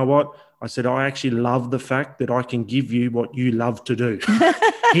said, you know what? I said, I actually love the fact that I can give you what you love to do.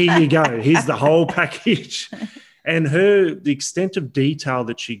 Here you go. Here's the whole package. And the extent of detail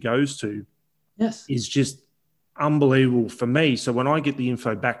that she goes to is just unbelievable for me. So when I get the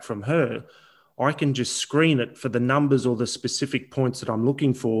info back from her, I can just screen it for the numbers or the specific points that I'm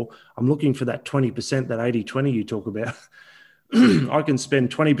looking for. I'm looking for that 20%, that 80-20 you talk about. I can spend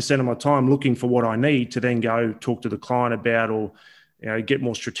 20% of my time looking for what I need to then go talk to the client about or get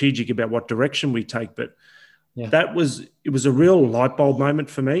more strategic about what direction we take. But it was a real light bulb moment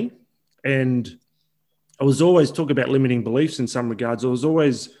for me. And I was always talking about limiting beliefs in some regards. I was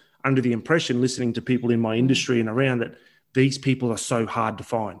always under the impression, listening to people in my industry and around, that these people are so hard to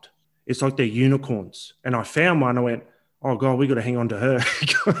find. It's like they're unicorns. And I found one. I went, oh God, we got to hang on to her.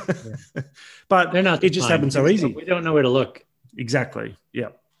 But they're not. It just happened so easy. We don't know where to look. Exactly. Yeah.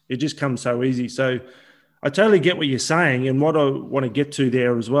 It just comes so easy. So I totally get what you're saying. And what I want to get to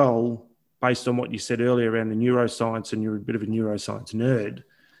there as well, based on what you said earlier around the neuroscience, and you're a bit of a neuroscience nerd,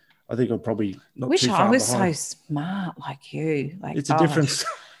 I think I'm probably not Wish too far I was behind. so smart like you. Like, it's a difference.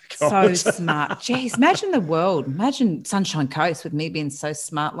 So smart. Jeez, imagine the world. Imagine Sunshine Coast with me being so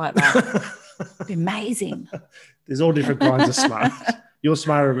smart like that. It'd be amazing. There's all different kinds of smart. You're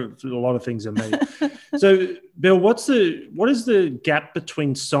smarter at a lot of things than me. So, Bill, what is the gap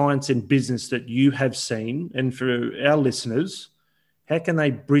between science and business that you have seen? And for our listeners, how can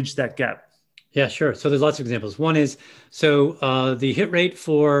they bridge that gap? Yeah, sure. So there's lots of examples. One is, the hit rate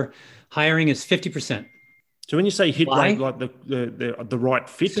for hiring is 50%. So when you say hit rate, like the right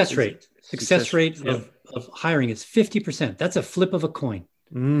fit? Success rate of hiring is 50%. That's a flip of a coin.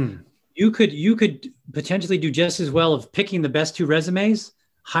 Mm. You could potentially do just as well of picking the best 2 resumes,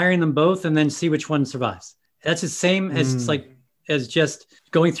 hiring them both, and then see which one survives. That's the same as just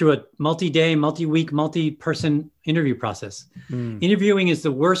going through a multi-day, multi-week, multi-person interview process. Mm. Interviewing is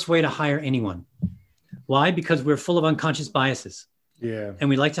the worst way to hire anyone. Why? Because we're full of unconscious biases. Yeah. And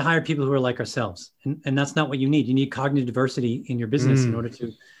we like to hire people who are like ourselves. And that's not what you need. You need cognitive diversity in your business in order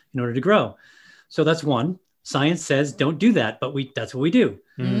to grow. So that's one. Science says don't do that, but that's what we do.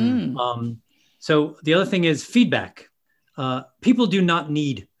 Mm. So the other thing is feedback. People do not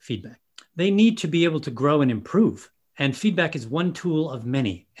need feedback. They need to be able to grow and improve. And feedback is one tool of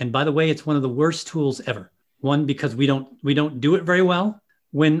many. And by the way, it's one of the worst tools ever. One, because we don't do it very well.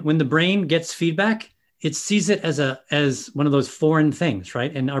 When the brain gets feedback, it sees it as one of those foreign things,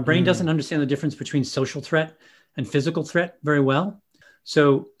 right? And our brain doesn't understand the difference between social threat and physical threat very well.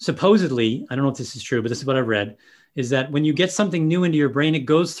 So supposedly, I don't know if this is true, but this is what I've read, is that when you get something new into your brain, it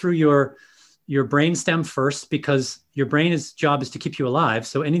goes through your brainstem first, because your brain's job is to keep you alive.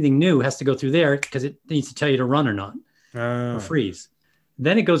 So anything new has to go through there because it needs to tell you to run or not, or freeze.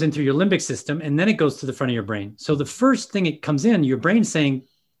 Then it goes into your limbic system, and then it goes to the front of your brain. So the first thing it comes in, your brain's saying,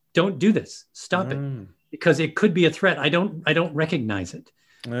 don't do this, stop it, because it could be a threat. I don't recognize it.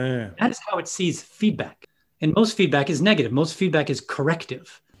 That is how it sees feedback. And most feedback is negative. Most feedback is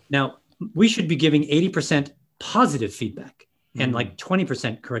corrective. Now, we should be giving 80% positive feedback and like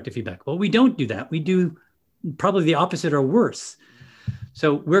 20% corrective feedback. Well, we don't do that. We do probably the opposite or worse.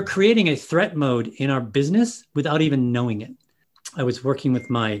 So we're creating a threat mode in our business without even knowing it. I was working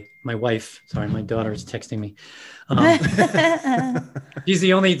with my wife. Sorry, my daughter is texting me. She's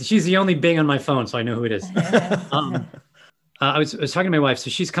the only Bing on my phone, so I know who it is. I was talking to my wife.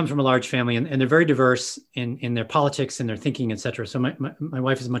 So she's come from a large family, and they're very diverse in their politics and their thinking, et cetera. So my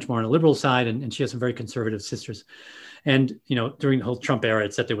wife is much more on the liberal side, and she has some very conservative sisters. And during the whole Trump era,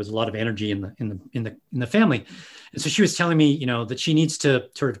 it said there was a lot of energy in the family. And so she was telling me, that she needs to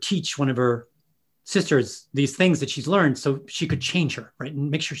sort of teach one of her sisters these things that she's learned so she could change her, right,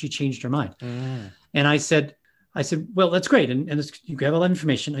 and make sure she changed her mind. And I said, well, that's great, and you have all that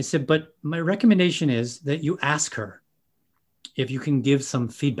information. I said, but my recommendation is that you ask her if you can give some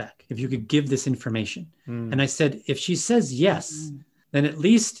feedback, if you could give this information. And I said, if she says yes, then at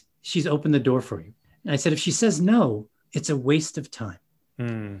least she's opened the door for you. And I said, if she says no, it's a waste of time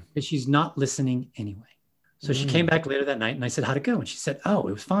because she's not listening anyway. So she came back later that night, and I said, how'd it go? And she said, oh,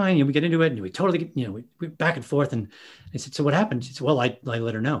 it was fine. We get into it, and we totally, we went back and forth. And I said, so what happened? She said, well, I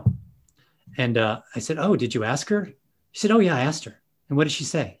let her know. And I said, oh, did you ask her? She said, oh yeah, I asked her. And what did she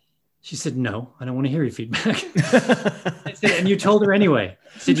say? She said, no, I don't want to hear your feedback. I said, and you told her anyway?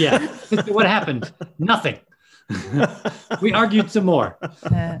 I said, yeah. I said, what happened? Nothing. We argued some more.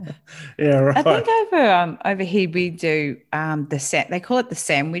 Yeah, right. I think over here we do they call it the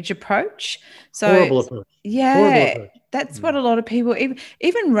sandwich approach. So horrible approach. Yeah, horrible approach. That's what a lot of people,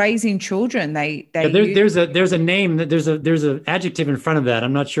 even raising children, there's a name, there's an adjective in front of that.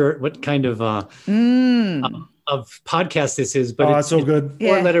 I'm not sure what kind of podcast this is, but it's all good.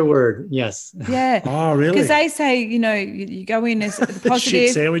 Four-letter word. Yes. Yeah. Oh, really? Because they say, you go in as the positive.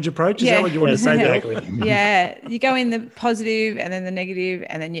 Shit sandwich approach? Is that what you want to say? Exactly. Yeah. You go in the positive and then the negative,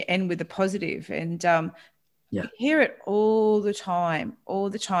 and then you end with the positive. And you hear it all the time.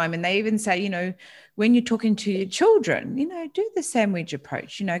 And they even say, when you're talking to your children, do the sandwich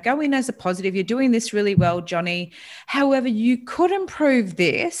approach, go in as a positive. You're doing this really well, Johnny. However, you could improve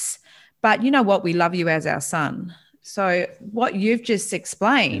this. But you know what? We love you as our son. So what you've just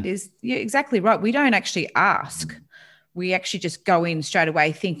explained is you're exactly right. We don't actually ask. We actually just go in straight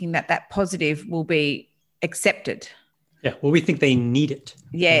away thinking that positive will be accepted. Yeah. Well, we think they need it.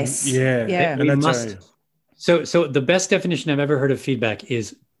 Yes. Yeah. We must. So the best definition I've ever heard of feedback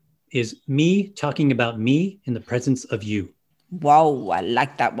is me talking about me in the presence of you. Whoa, I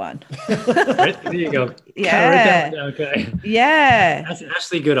like that one. Right, there you go. Yeah. Okay. Yeah. That's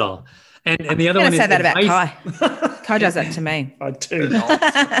Ashley Goodall. And the other one is say that advice. about Kai. Kai does that to me. I do not.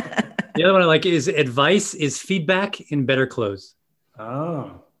 The other one I like is advice is feedback in better clothes.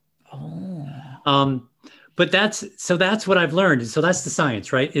 Oh. But that's what I've learned. So that's the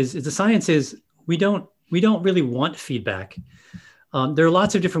science, right? Is the science is we don't really want feedback. There are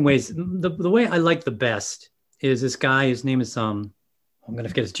lots of different ways. The way I like the best is this guy. His name is I'm going to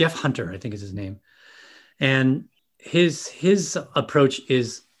forget. It's Jeff Hunter, I think is his name. And his approach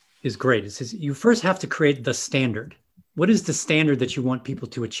is great. It says you first have to create the standard. What is the standard that you want people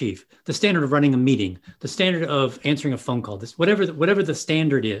to achieve? The standard of running a meeting, the standard of answering a phone call, this whatever the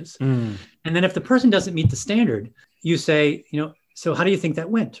standard is. And then if the person doesn't meet the standard, you say, so how do you think that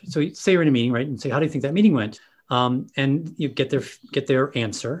went? So you say you're in a meeting, right? And say, how do you think that meeting went? And you get their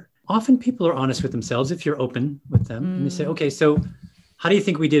answer. Often people are honest with themselves if you're open with them. And they say, okay, so how do you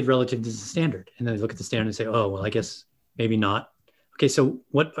think we did relative to the standard? And then they look at the standard and say, oh, well, I guess maybe not. Okay, so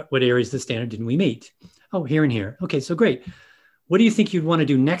what areas of the standard didn't we meet? Oh, here and here. Okay, so great. What do you think you'd want to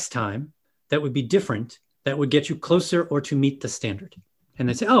do next time that would be different, that would get you closer or to meet the standard? And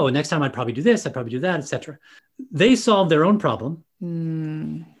they say, oh, next time I'd probably do this, I'd probably do that, etc. They solved their own problem.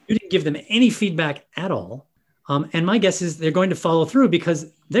 You didn't give them any feedback at all. And my guess is they're going to follow through because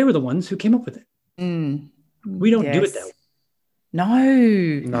they were the ones who came up with it. We don't do it that way.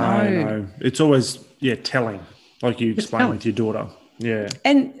 No. It's always, telling, like you explained with your daughter. Yeah.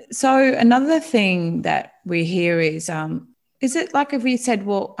 And so another thing that we hear is it like if we said,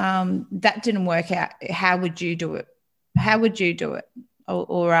 well, that didn't work out, how would you do it? How would you do it?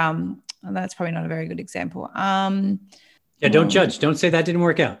 Or that's probably not a very good example. Don't judge. Don't say that didn't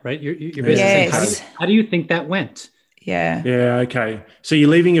work out, right? You're basically saying, how do you think that went? Yeah. Yeah. Okay. So you're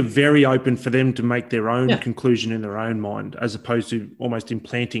leaving it very open for them to make their own conclusion in their own mind, as opposed to almost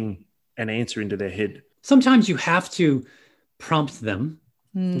implanting an answer into their head. Sometimes you have to prompt them.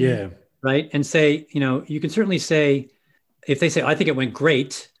 Yeah. Right. And say, you can certainly say, if they say, I think it went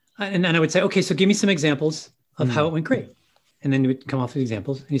great. And then I would say, okay, so give me some examples of how it went great. And then you would come off with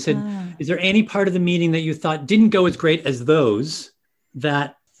examples. And he said, is there any part of the meeting that you thought didn't go as great as those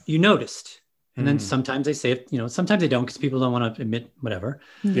that you noticed? And then sometimes they say, sometimes they don't because people don't want to admit whatever.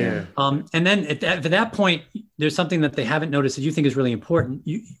 Yeah. And then at that point, there's something that they haven't noticed that you think is really important.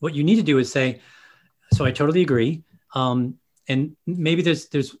 What you need to do is say, so I totally agree. And maybe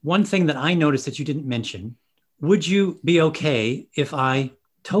there's one thing that I noticed that you didn't mention. Would you be okay if I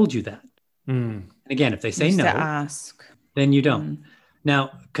told you that? And again, if they say no, ask. Then you don't.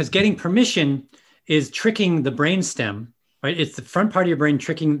 Now, because getting permission is tricking the brainstem, right? It's the front part of your brain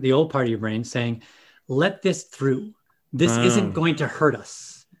tricking the old part of your brain saying, let this through. This isn't going to hurt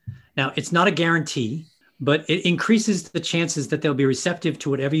us. Now, it's not a guarantee, but it increases the chances that they'll be receptive to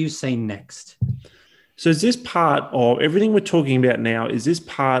whatever you say next. So is this part of everything we're talking about now, is this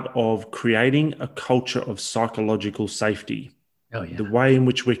part of creating a culture of psychological safety? Oh, yeah. The way in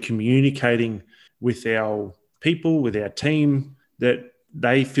which we're communicating with our people, with our team, that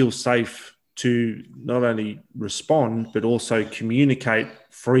they feel safe to not only respond, but also communicate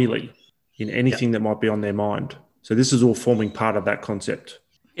freely in anything that might be on their mind. So this is all forming part of that concept.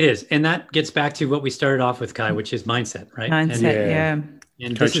 It is. And that gets back to what we started off with, Kai, which is mindset, right? And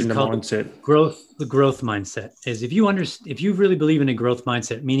this is called mindset. The growth mindset is if you really believe in a growth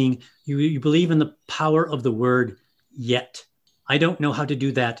mindset, meaning you believe in the power of the word yet. I don't know how to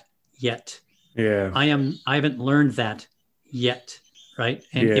do that yet. Yeah. I haven't learned that yet. Right.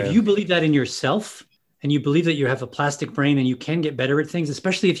 And if you believe that in yourself and you believe that you have a plastic brain and you can get better at things,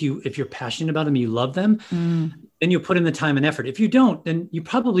 especially if you're passionate about them, you love them, then you put in the time and effort. If you don't, then you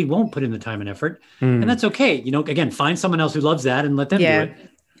probably won't put in the time and effort. And that's okay. Again, find someone else who loves that and let them do it.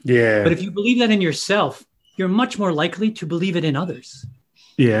 Yeah. But if you believe that in yourself, you're much more likely to believe it in others.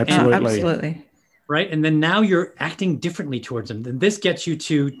 Yeah, absolutely. Absolutely. Right. And then now you're acting differently towards them. Then this gets you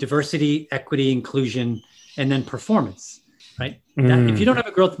to diversity, equity, inclusion, and then performance. Right. That, if you don't have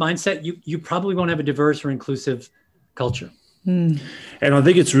a growth mindset, you probably won't have a diverse or inclusive culture. And I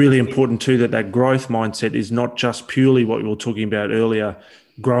think it's really important too that growth mindset is not just purely what we were talking about earlier,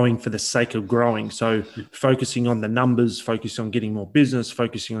 growing for the sake of growing. So focusing on the numbers, focusing on getting more business,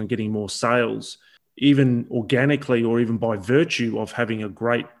 focusing on getting more sales, even organically or even by virtue of having a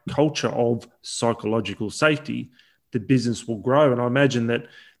great culture of psychological safety, the business will grow. And I imagine that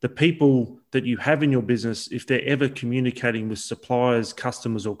the people that you have in your business, if they're ever communicating with suppliers,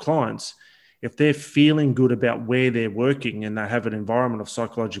 customers, or clients, if they're feeling good about where they're working and they have an environment of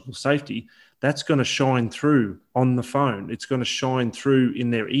psychological safety, that's going to shine through on the phone. It's going to shine through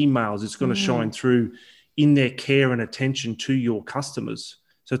in their emails. It's going to shine through in their care and attention to your customers.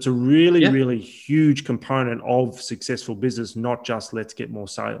 So it's a really, really huge component of successful business, not just let's get more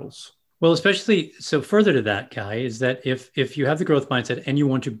sales. Well, especially so further to that, Kai, is that if you have the growth mindset and you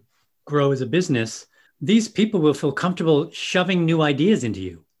want to grow as a business, these people will feel comfortable shoving new ideas into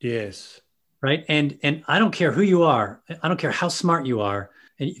you. Yes. Right. And I don't care who you are. I don't care how smart you are.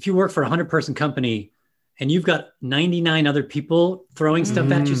 And if you work for a 100-person company and you've got 99 other people throwing stuff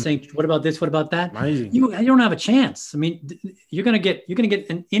at you saying, what about this? What about that? Amazing. You don't have a chance. I mean, you're going to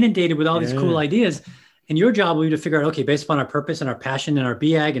get inundated with all these cool ideas. And your job will be to figure out, okay, based upon our purpose and our passion and our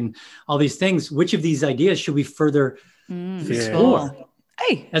BAG and all these things, which of these ideas should we further explore?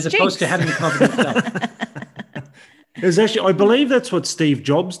 Hey, as opposed to having to come up with yourself. There's actually, I believe that's what Steve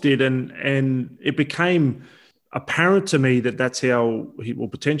Jobs did. And it became apparent to me that that's how he will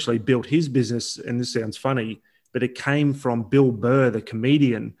potentially built his business. And this sounds funny, but it came from Bill Burr, the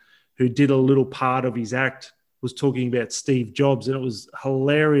comedian, who did a little part of his act, was talking about Steve Jobs, and it was a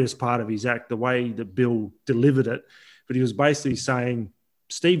hilarious part of his act, the way that Bill delivered it. But he was basically saying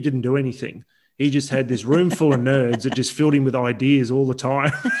Steve didn't do anything. He just had this room full of nerds that just filled him with ideas all the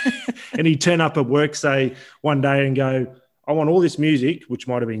time. And he'd turn up at work, say, one day and go, I want all this music, which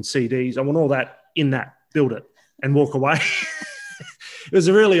might have been CDs. I want all that in that, build it, and walk away. It was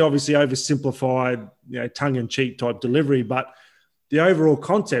a really obviously oversimplified, tongue-in-cheek type delivery. But the overall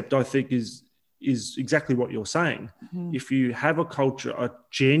concept, I think, is exactly what you're saying. Mm-hmm. If you have a culture, a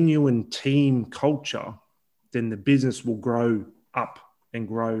genuine team culture, then the business will grow up and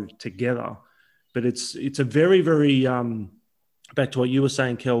grow together. But it's a very, very, back to what you were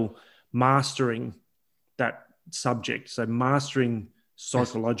saying, Kel, mastering that subject. So mastering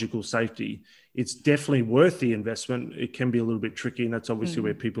psychological safety, it's definitely worth the investment. It can be a little bit tricky, and that's obviously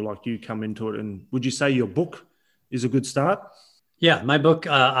where people like you come into it. And would you say your book is a good start? Yeah, my book,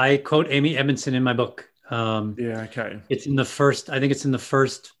 I quote Amy Edmondson in my book. Okay. It's in the first, I think it's in the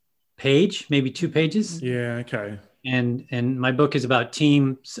first page, maybe 2 pages. Yeah, okay. And my book is about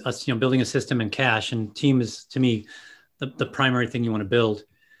team, building a system and cash. And team is, to me, the primary thing you want to build.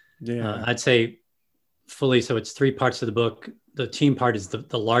 Yeah. I'd say fully, so it's 3 parts of the book. The team part is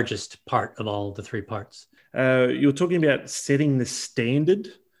the largest part of all the 3 parts. You're talking about setting the standard.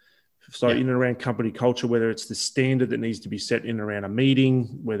 So in and around company culture, whether it's the standard that needs to be set in and around a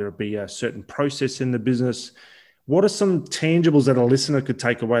meeting, whether it be a certain process in the business, what are some tangibles that a listener could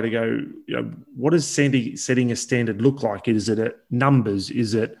take away to go, what does setting a standard look like? Is it numbers?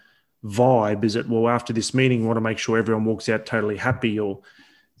 Is it vibe? Is it, well, after this meeting, we want to make sure everyone walks out totally happy? Or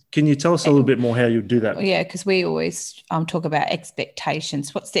can you tell us a little bit more how you do that? Yeah, because we always talk about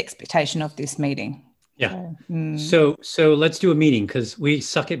expectations. What's the expectation of this meeting? Yeah. So let's do a meeting, because we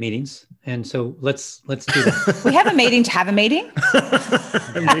suck at meetings. And so let's do that. We have a meeting to have a meeting.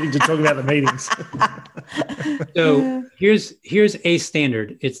 A meeting to talk about the meetings. So here's a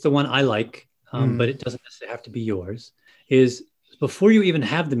standard. It's the one I like, but it doesn't necessarily have to be yours. Is before you even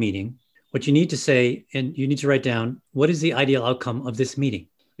have the meeting, what you need to say, and you need to write down, what is the ideal outcome of this meeting?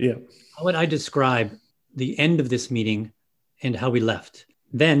 Yeah. How would I describe the end of this meeting and how we left?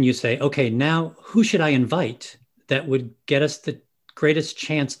 Then you say, okay, now who should I invite that would get us the greatest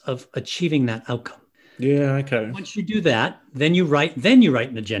chance of achieving that outcome? Yeah, okay. Once you do that, then you write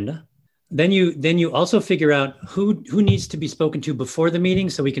an agenda. Then you also figure out who needs to be spoken to before the meeting,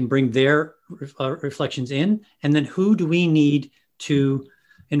 so we can bring their reflections in. And then who do we need to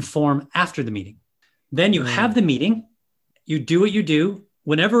inform after the meeting? Then you have the meeting, you do what you do.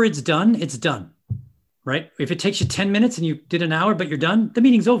 Whenever it's done, it's done. Right? If it takes you 10 minutes and you did an hour, but you're done, the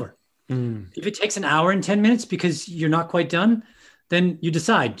meeting's over. If it takes an hour and 10 minutes because you're not quite done, then you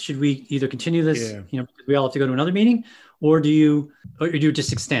decide, should we either continue this, because we all have to go to another meeting, or do you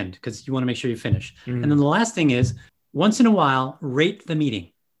just extend because you want to make sure you finish? And then the last thing is, once in a while, rate the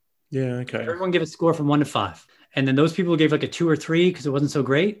meeting. Yeah. Okay. Everyone give a score from 1 to 5. And then those people who gave like a 2 or 3 because it wasn't so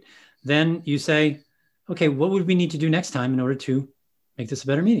great. Then you say, okay, what would we need to do next time in order to make this a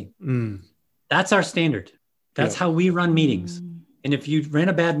better meeting? That's our standard. That's how we run meetings. And if you ran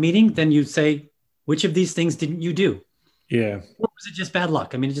a bad meeting, then you say, which of these things didn't you do? Yeah. Or was it just bad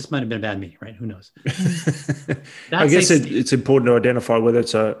luck? I mean, it just might have been a bad meeting, right? Who knows? I guess it's important to identify whether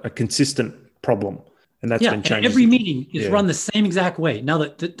it's a consistent problem. And that's been changed. Every meeting is run the same exact way. Now,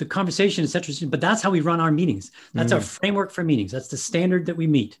 the conversation is interesting, but that's how we run our meetings. That's our framework for meetings. That's the standard that we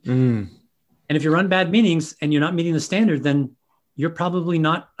meet. And if you run bad meetings and you're not meeting the standard, then you're probably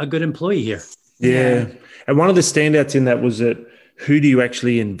not a good employee here. Yeah. And one of the standouts in that was that who do you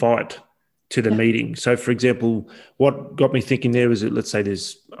actually invite to the meeting? So, for example, what got me thinking there was that, let's say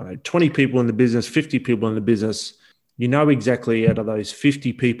there's 20 people in the business, 50 people in the business. You know exactly out of those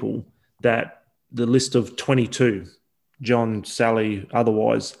 50 people that the list of 22, John, Sally,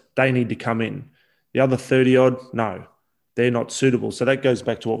 otherwise, they need to come in. The other 30 odd, no, they're not suitable. So that goes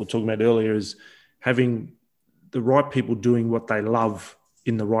back to what we were talking about earlier, is having the right people doing what they love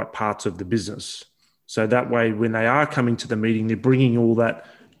in the right parts of the business. So that way, when they are coming to the meeting, they're bringing all that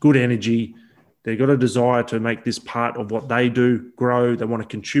good energy, They've got a desire to make this part of what they do grow. They want to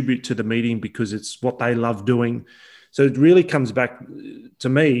contribute to the meeting because it's what they love doing. So it really comes back to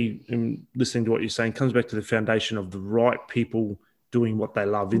me, and listening to what you're saying, comes back to the foundation of the right people doing what they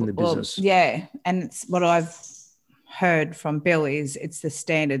love in the business. Yeah. And it's what I've heard from Bill is it's the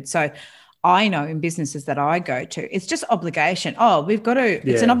standard. So I know in businesses that I go to, it's just obligation. Oh, we've got to,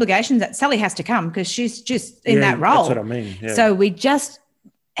 it's an obligation that Sally has to come because she's just in that role. That's what I mean. Yeah. So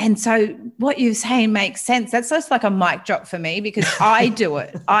and so what you're saying makes sense. That's just like a mic drop for me because I do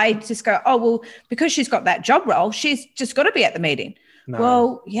it. I just go, oh, well, because she's got that job role, she's just got to be at the meeting. No.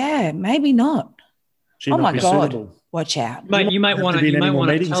 Well, yeah, maybe not. She'd not be God, suitable. Watch out. You might want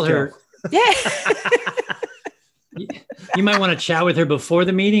to tell her. Yeah. You might want to chat with her before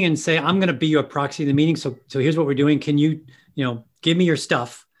the meeting and say, I'm going to be your proxy in the meeting. So here's what we're doing. Can you give me your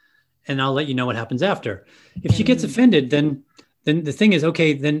stuff and I'll let you know what happens after. If she gets offended, then the thing is,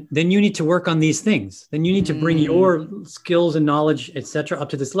 okay, then you need to work on these things. Then you need to bring your skills and knowledge, et cetera, up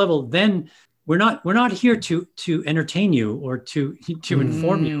to this level. Then we're not here to entertain you or to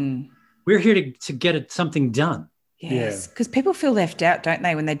inform you. We're here to get something done. Yes, because people feel left out, don't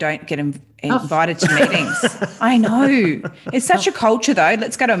they, when they don't get invited to meetings? I know. It's such a culture, though.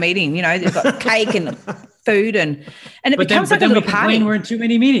 Let's go to a meeting. They've got cake and food and it becomes like a little party. We're in too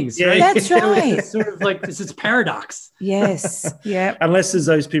many meetings, right? That's right. It's sort of like this is paradox. Yes, yeah. Unless there's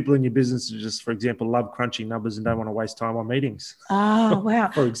those people in your business who just, for example, love crunching numbers and don't want to waste time on meetings. Oh,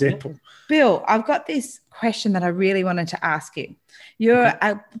 wow. For example. Bill, I've got this question that I really wanted to ask you. You're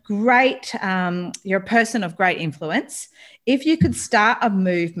a person of great influence. If you could start a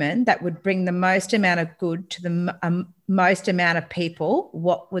movement that would bring the most amount of good to the most amount of people,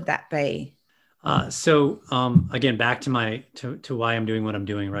 what would that be? Again, back to why I'm doing what I'm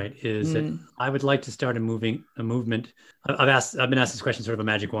doing, right, is that I would like to start a movement. I've been asked this question, sort of a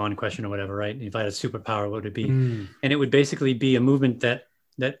magic wand question or whatever, right? If I had a superpower, what would it be? And it would basically be a movement that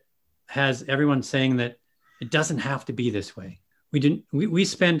has everyone saying that it doesn't have to be this way. We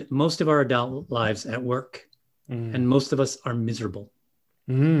spend most of our adult lives at work and most of us are miserable.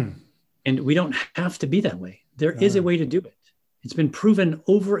 And we don't have to be that way. There is a way to do it. It's been proven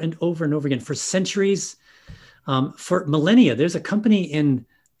over and over and over again for centuries, for millennia. There's a company in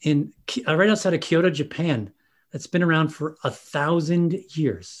right outside of Kyoto, Japan, that's been around for 1,000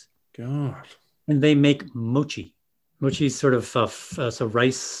 years. God. And they make mochi. Mochi is sort of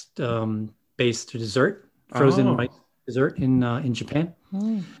rice based dessert, frozen rice dessert in Japan.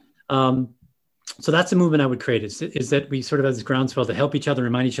 So that's the movement I would create. Is that we sort of have this groundswell to help each other,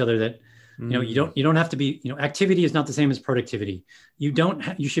 remind each other that you don't have to be, activity is not the same as productivity. You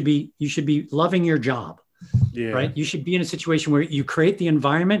should be loving your job, right? You should be in a situation where you create the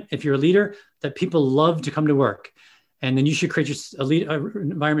environment, if you're a leader, that people love to come to work. And then you should create an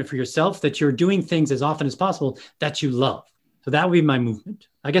environment for yourself that you're doing things as often as possible that you love. So that would be my movement.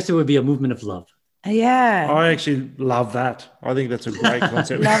 I guess it would be a movement of love. Yeah. I actually love that. I think that's a great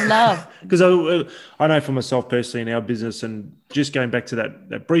concept. love. Because I know for myself personally in our business, and just going back to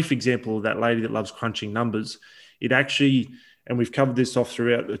that brief example of that lady that loves crunching numbers, it actually, and we've covered this off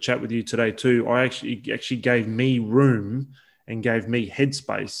throughout the chat with you today too, actually gave me room and gave me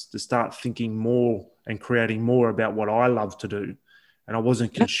headspace to start thinking more and creating more about what I love to do. And I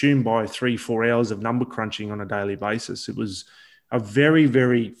wasn't consumed by 3-4 hours of number crunching on a daily basis. It was a very,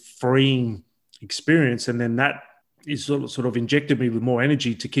 very freeing experience. And then that is sort of injected me with more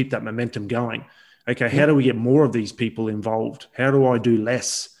energy to keep that momentum going. Okay, how do we get more of these people involved? How do I do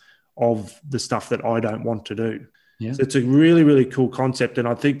less of the stuff that I don't want to do? Yeah. So it's a really, really cool concept. And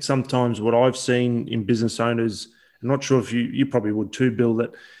I think sometimes what I've seen in business owners, I'm not sure if you probably would too, Bill,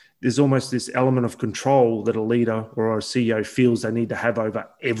 that there's almost this element of control that a leader or a CEO feels they need to have over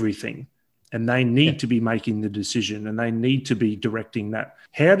everything. And they need to be making the decision and they need to be directing that.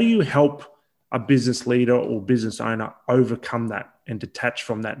 How do you help a business leader or business owner overcome that and detach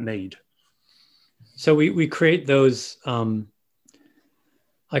from that need? So we create those,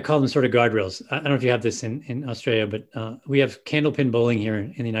 I call them sort of guardrails. I don't know if you have this in Australia, but we have candlepin bowling here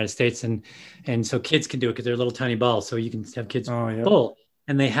in the United States. And so kids can do it because they're little tiny balls. So you can have kids bowl.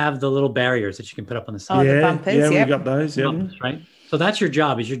 And they have the little barriers that you can put up on the side. The bumpers, we got those. Yeah, bumpers, right. So that's your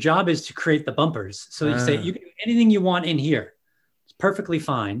job. Your job is to create the bumpers. So you say you can do anything you want in here. It's perfectly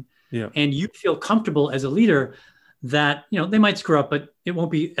fine. Yeah. And you feel comfortable as a leader that they might screw up, but it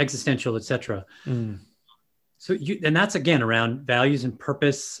won't be existential, et cetera. So and that's again around values and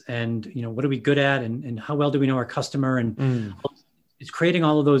purpose, and what are we good at, and how well do we know our customer, and it's creating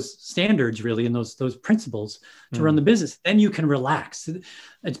all of those standards really, and those principles to run the business. Then you can relax.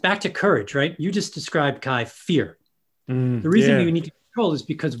 It's back to courage, right? You just described, Kai, fear. The reason we need to control is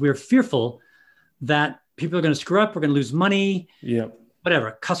because we're fearful that people are going to screw up, we're going to lose money,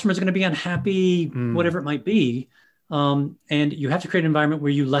 whatever. Customers are going to be unhappy, whatever it might be. And you have to create an environment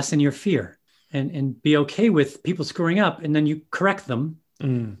where you lessen your fear and be okay with people screwing up, and then you correct them.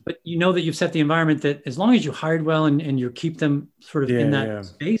 But you know that you've set the environment that as long as you hired well and you keep them sort of in that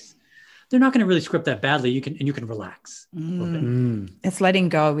space, they're not going to really script that badly. You can relax. It's letting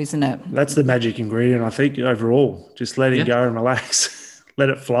go, isn't it? That's the magic ingredient, I think, overall. Just letting go and relax. Let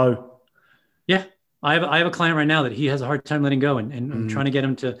it flow. Yeah. I have a client right now that he has a hard time letting go, and I'm trying to get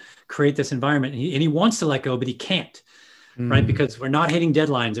him to create this environment. And he wants to let go, but he can't, right? Because we're not hitting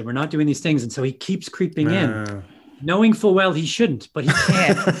deadlines and we're not doing these things. And so he keeps creeping in, knowing full well he shouldn't, but he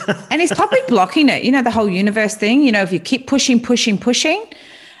can't. And he's probably blocking it. You know, the whole universe thing, you know, if you keep pushing,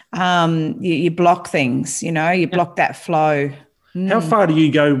 you block things, you know, you block that flow. How far do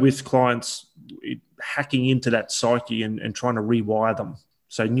you go with clients hacking into that psyche and trying to rewire them?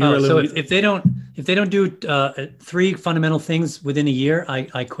 So if they don't do 3 fundamental things within a year,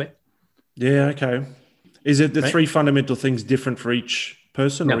 I quit. Yeah. Okay. Is it the 3 fundamental things different for each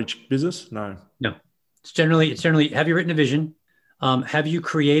person or each business? No. It's generally, have you written a vision? Have you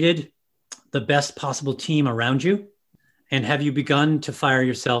created the best possible team around you? And have you begun to fire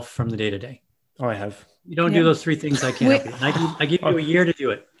yourself from the day-to-day? I have. You don't do those 3 things, I can't help you. I give you a year to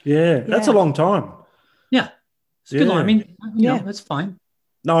do it. Yeah. That's a long time. Yeah. It's good. I mean, you know, that's fine.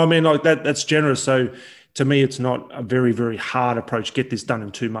 No, I mean, like that's generous. So to me, it's not a very, very hard approach. Get this done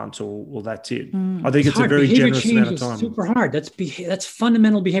in 2 months or that's it. I think it's a very generous amount of time. Super hard. That's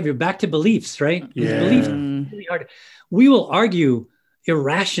fundamental behavior. Back to beliefs, right? Yeah. Beliefs are really hard. We will argue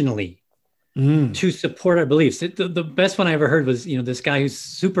irrationally to support our beliefs. The best one I ever heard was, you know, this guy who's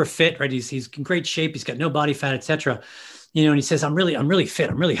super fit, right? He's in great shape. He's got no body fat, etc. You know, and he says, I'm really fit.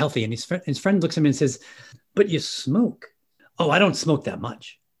 I'm really healthy. And his friend looks at him and says, but you smoke. Oh, I don't smoke that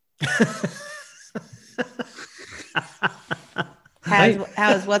much.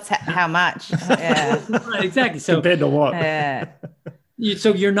 How much? Yeah. Right, exactly. So compared to what?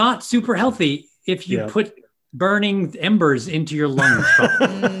 So you're not super healthy if you put burning embers into your lungs.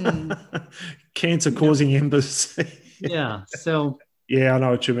 Cancer-causing embers. Yeah. So. Yeah, I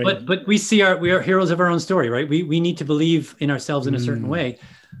know what you mean. But we are heroes of our own story, right? We need to believe in ourselves in a certain way.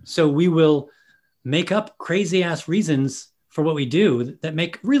 So we will make up crazy ass reasons for what we do that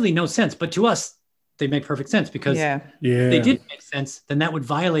make really no sense. But to us, they make perfect sense because if they didn't make sense, then that would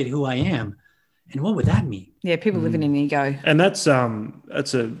violate who I am. And what would that mean? Yeah, people live in an ego. And that's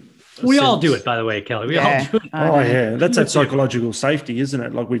we all do it, by the way, Kelly. We all do it. Oh, yeah. That's that psychological safety, isn't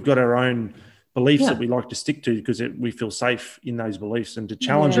it? Like we've got our own beliefs that we like to stick to because we feel safe in those beliefs. And to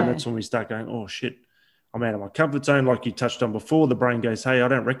challenge them, that's when we start going, oh, shit, I'm out of my comfort zone. Like you touched on before, the brain goes, hey, I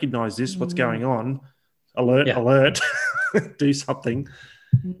don't recognize this. What's going on? Alert, do something.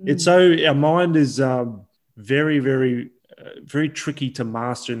 It's so our mind is very, very, very tricky to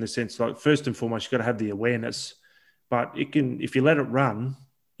master in the sense, like first and foremost, you've got to have the awareness, but if you let it run,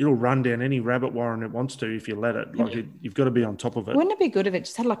 it'll run down any rabbit warren it wants to if you let it. Like you've got to be on top of it. Wouldn't it be good if it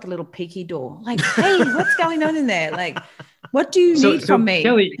just had like a little peeky door? Like, hey, what's going on in there? Like, what do you need from me?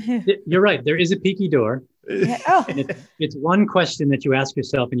 Kelly, you're right. There is a peeky door. And it's one question that you ask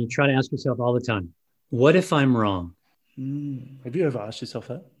yourself and you try to ask yourself all the time. What if I'm wrong? Have you ever asked yourself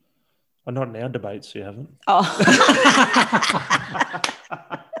that? Oh, not in our debates, you haven't. Oh.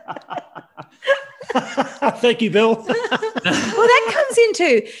 Thank you, Bill. Well, that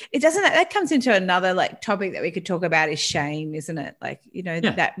comes into another like topic that we could talk about is shame, isn't it? Like, you know,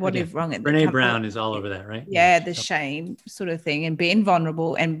 that what if wrong at Brene Brown is all over that, right? Yeah, the shame sort of thing and being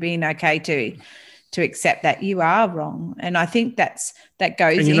vulnerable and being okay to accept that you are wrong. And I think that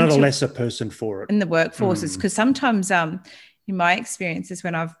goes and you're not a lesser person for it. In the workforces, because sometimes in my experiences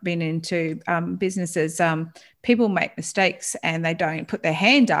when I've been into businesses, people make mistakes and they don't put their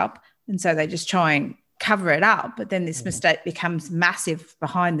hand up. And so they just try and cover it up. But then this mistake becomes massive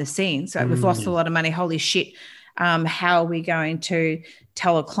behind the scenes. So we've lost a lot of money. Holy shit. How are we going to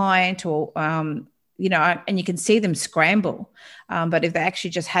tell a client or, you know, and you can see them scramble. But if they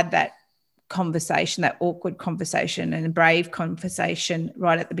actually just had that conversation, that awkward conversation and a brave conversation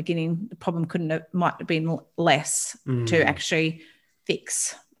right at the beginning, the problem might have been less to actually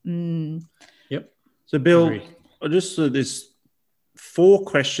fix. Yep. So Bill, there's 4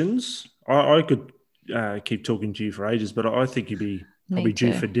 questions. I could keep talking to you for ages, but I think you'd be probably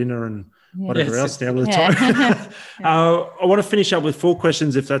due for dinner and whatever else now with the time. I want to finish up with 4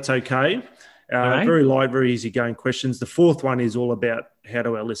 questions if that's okay. Right. Very light, very easygoing questions. The 4th one is all about how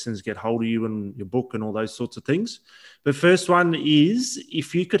do our listeners get hold of you and your book and all those sorts of things. The first one is,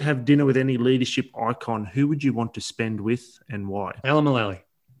 if you could have dinner with any leadership icon, who would you want to spend with and why? Alan Mulally.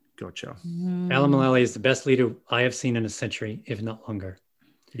 Gotcha. Alan Mulally is the best leader I have seen in a century, if not longer.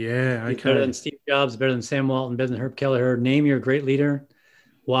 Yeah. Okay. He's better than Steve Jobs, better than Sam Walton, better than Herb Kelleher. Name your great leader.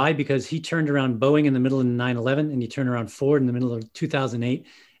 Why? Because he turned around Boeing in the middle of 9/11 and he turned around Ford in the middle of 2008.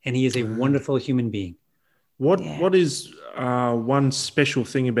 And he is a wonderful human being. What is one special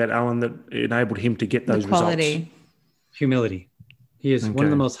thing about Alan that enabled him to get those results? Humility. He is one of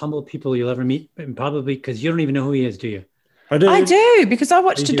the most humble people you'll ever meet, and probably because you don't even know who he is, do you? I do, because I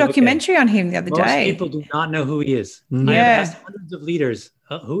watched a documentary on him the other day. Most people do not know who he is. I have asked hundreds of leaders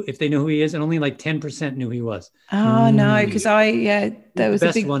who, if they know who he is, and only like 10% knew who he was. Oh, no, because there was the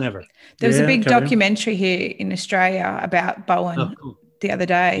best a big one ever. There was a big documentary here in Australia about Bowen. Oh, cool. The other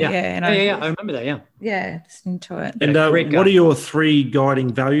day. I remember that. Yeah, listening to it. And what are your 3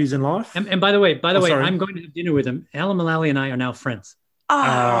 guiding values in life? And by the way, I'm going to have dinner with him. Alan Mulally and I are now friends.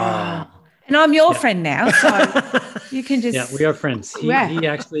 And I'm your friend now, so you can just. Yeah, we are friends. He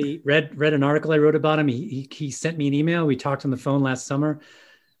actually read an article I wrote about him. He sent me an email. We talked on the phone last summer.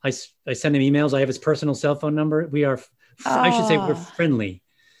 I send him emails. I have his personal cell phone number. We are, I should say, we're friendly.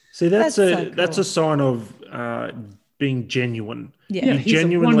 See, that's a sign of being genuine. Yeah. You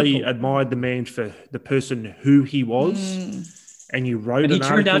genuinely admired the man for the person who he was, and you wrote an article. And he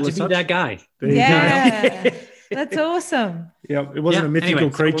turned out to be that guy. Yeah, that's awesome. Yeah, it wasn't a mythical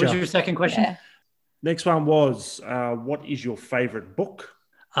creature. So what was your second question? Yeah. Next one was, what is your favorite book?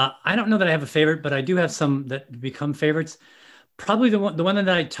 I don't know that I have a favorite, but I do have some that become favorites. Probably the one that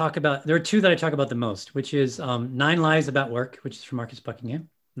I talk about. There are 2 that I talk about the most, which is 9 Lies About Work, which is from Marcus Buckingham.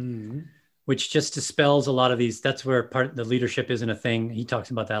 Mm-hmm. Which just dispels a lot of these. That's where the leadership isn't a thing. He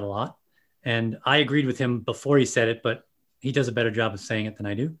talks about that a lot. And I agreed with him before he said it, but he does a better job of saying it than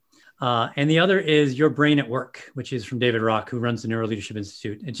I do. And the other is Your Brain at Work, which is from David Rock, who runs the Neuro Leadership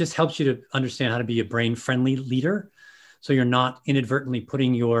Institute. It just helps you to understand how to be a brain-friendly leader. So you're not inadvertently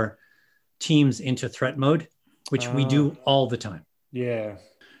putting your teams into threat mode, which we do all the time. Yeah.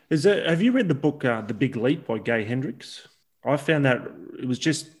 Have you read the book, The Big Leap by Gay Hendricks? I found that it was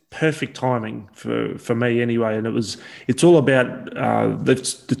just perfect timing for me anyway. And it's all about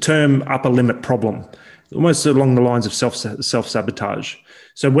the term upper limit problem, almost along the lines of self-sabotage.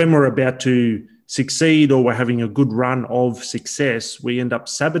 So when we're about to succeed or we're having a good run of success, we end up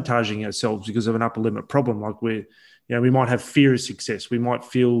sabotaging ourselves because of an upper limit problem. Like we might have fear of success. We might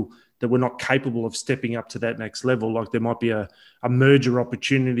feel that we're not capable of stepping up to that next level. Like there might be a merger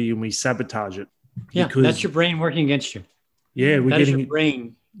opportunity and we sabotage it. Yeah, that's your brain working against you. Yeah, that is your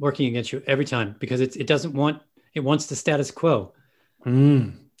brain working against you every time because it wants the status quo.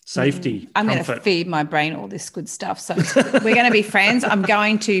 Safety. I'm going to feed my brain all this good stuff. So we're going to be friends. I'm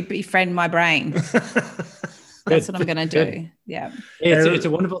going to befriend my brain. That's what I'm going to do. Yeah. It's a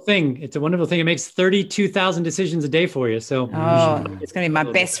wonderful thing. It's a wonderful thing. It makes 32,000 decisions a day for you. So it's going to be my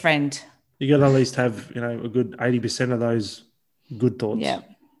best friend. You got to at least have, a good 80% of those good thoughts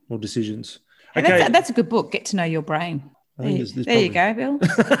or decisions. Okay. That's a good book. Get to Know Your Brain. There you go, Bill.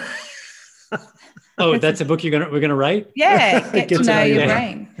 Oh, that's a book we're gonna write? Yeah, Get to Know Your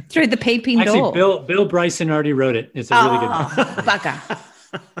Brain. Through the Peeping Door. Actually, Bill Bryson already wrote it. It's a really good book. Bugger.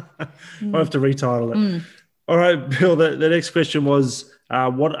 I'll have to retitle it. All right, Bill, the next question was,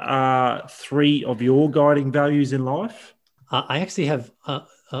 what are 3 of your guiding values in life? I actually have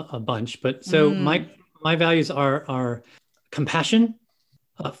a bunch, but so my values are compassion,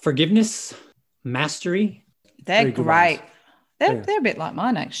 forgiveness, mastery. They're great. They're a bit like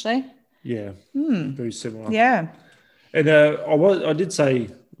mine, actually. Yeah, very similar. Yeah. And I did say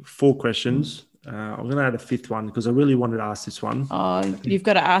 4 questions. I'm going to add a 5th one because I really wanted to ask this one. Oh, you've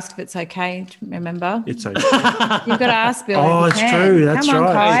got to ask if it's okay, remember? It's okay. You've got to ask, Bill. Oh, it's true. That's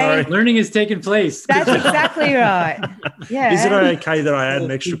right. Learning is taking place. That's exactly right. Yeah. Is it okay that I add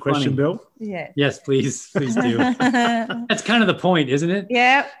an extra question, Bill? Yeah. Yes, please do. That's kind of the point, isn't it?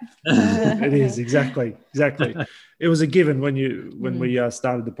 Yeah. It is, exactly. It was a given when we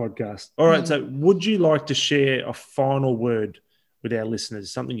started the podcast. All right, so would you like to share a final word with our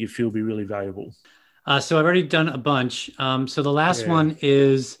listeners, something you feel be really valuable? So I've already done a bunch. So the last one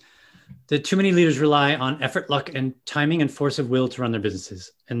is that too many leaders rely on effort, luck, and timing and force of will to run their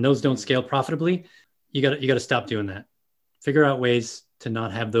businesses. And those don't scale profitably. You got to stop doing that. Figure out ways to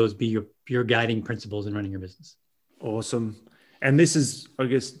not have those be your guiding principles in running your business. Awesome. And this is, I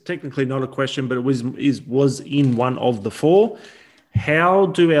guess, technically not a question, but it was in one of the 4. How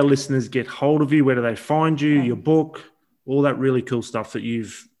do our listeners get hold of you? Where do they find you, your book, all that really cool stuff that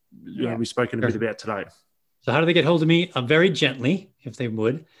we've spoken a bit about today? So how do they get hold of me? Very gently, if they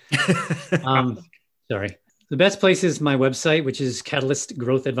would. Sorry. The best place is my website, which is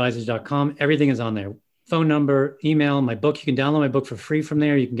catalystgrowthadvisors.com. Everything is on there. phone number, email, my book. You can download my book for free from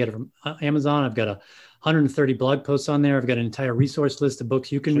there. You can get it from Amazon. I've got 130 blog posts on there. I've got an entire resource list of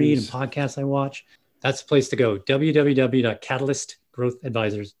books you can read and podcasts I watch. That's the place to go.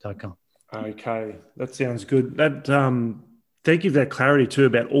 www.catalystgrowthadvisors.com. Okay, that sounds good. Thank you for that clarity too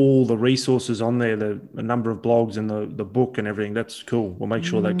about all the resources on there, the number of blogs and the book and everything. That's cool. We'll make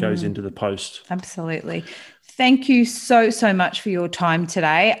sure that goes into the post. Absolutely. Thank you so much for your time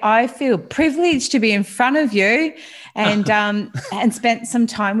today. I feel privileged to be in front of you and and spent some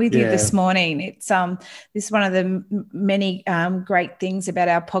time with you this morning. It's this is one of the many great things about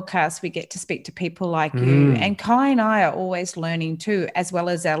our podcast. We get to speak to people like you, and Kai and I are always learning too, as well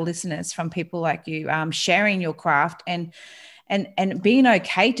as our listeners, from people like you, sharing your craft and being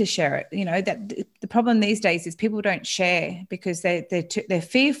okay to share it. You know, that the problem these days is people don't share because they're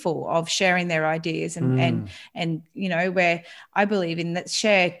fearful of sharing their ideas and you know, where I believe in that,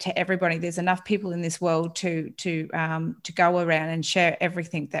 share to everybody. There's enough people in this world to go around and share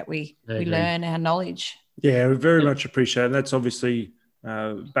everything that we learn, our knowledge. Yeah, we very much appreciate it. And that's obviously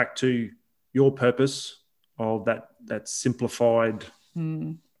back to your purpose of that simplified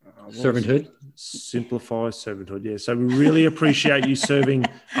servanthood. Simplify servanthood. Yeah. So we really appreciate you serving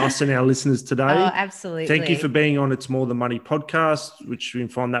us and our listeners today. Oh, absolutely. Thank you for being on It's More Than Money podcast, which you can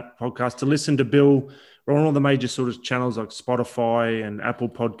find that podcast to listen to Bill. We're on all the major sort of channels like Spotify and Apple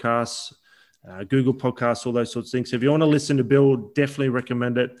Podcasts, Google Podcasts, all those sorts of things. So if you want to listen to Bill, definitely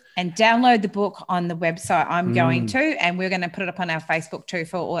recommend it. And download the book on the website. I'm going to, and we're going to put it up on our Facebook too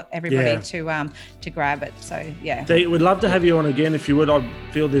for everybody to grab it. So we'd love to have you on again if you would. I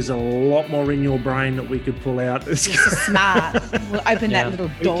feel there's a lot more in your brain that we could pull out. You're smart. We'll open that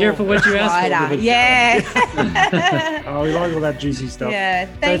little door. Be careful what you ask for. Yeah. Oh, we like all that juicy stuff. Yeah.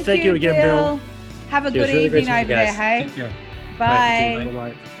 Thank you again, Bill. Have a good evening over there, hey? Bye.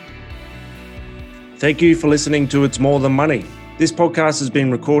 Bye. Thank you for listening to It's More Than Money. This podcast has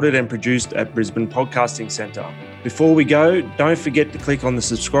been recorded and produced at Brisbane Podcasting Centre. Before we go, don't forget to click on the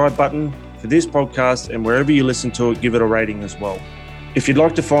subscribe button for this podcast, and wherever you listen to it, give it a rating as well. If you'd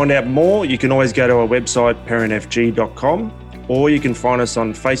like to find out more, you can always go to our website, parentfg.com, or you can find us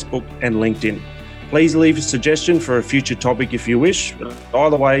on Facebook and LinkedIn. Please leave a suggestion for a future topic if you wish.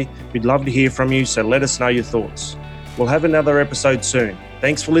 Either way, we'd love to hear from you, so let us know your thoughts. We'll have another episode soon.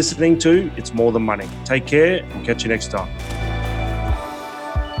 Thanks for listening to It's More Than Money. Take care and catch you next time.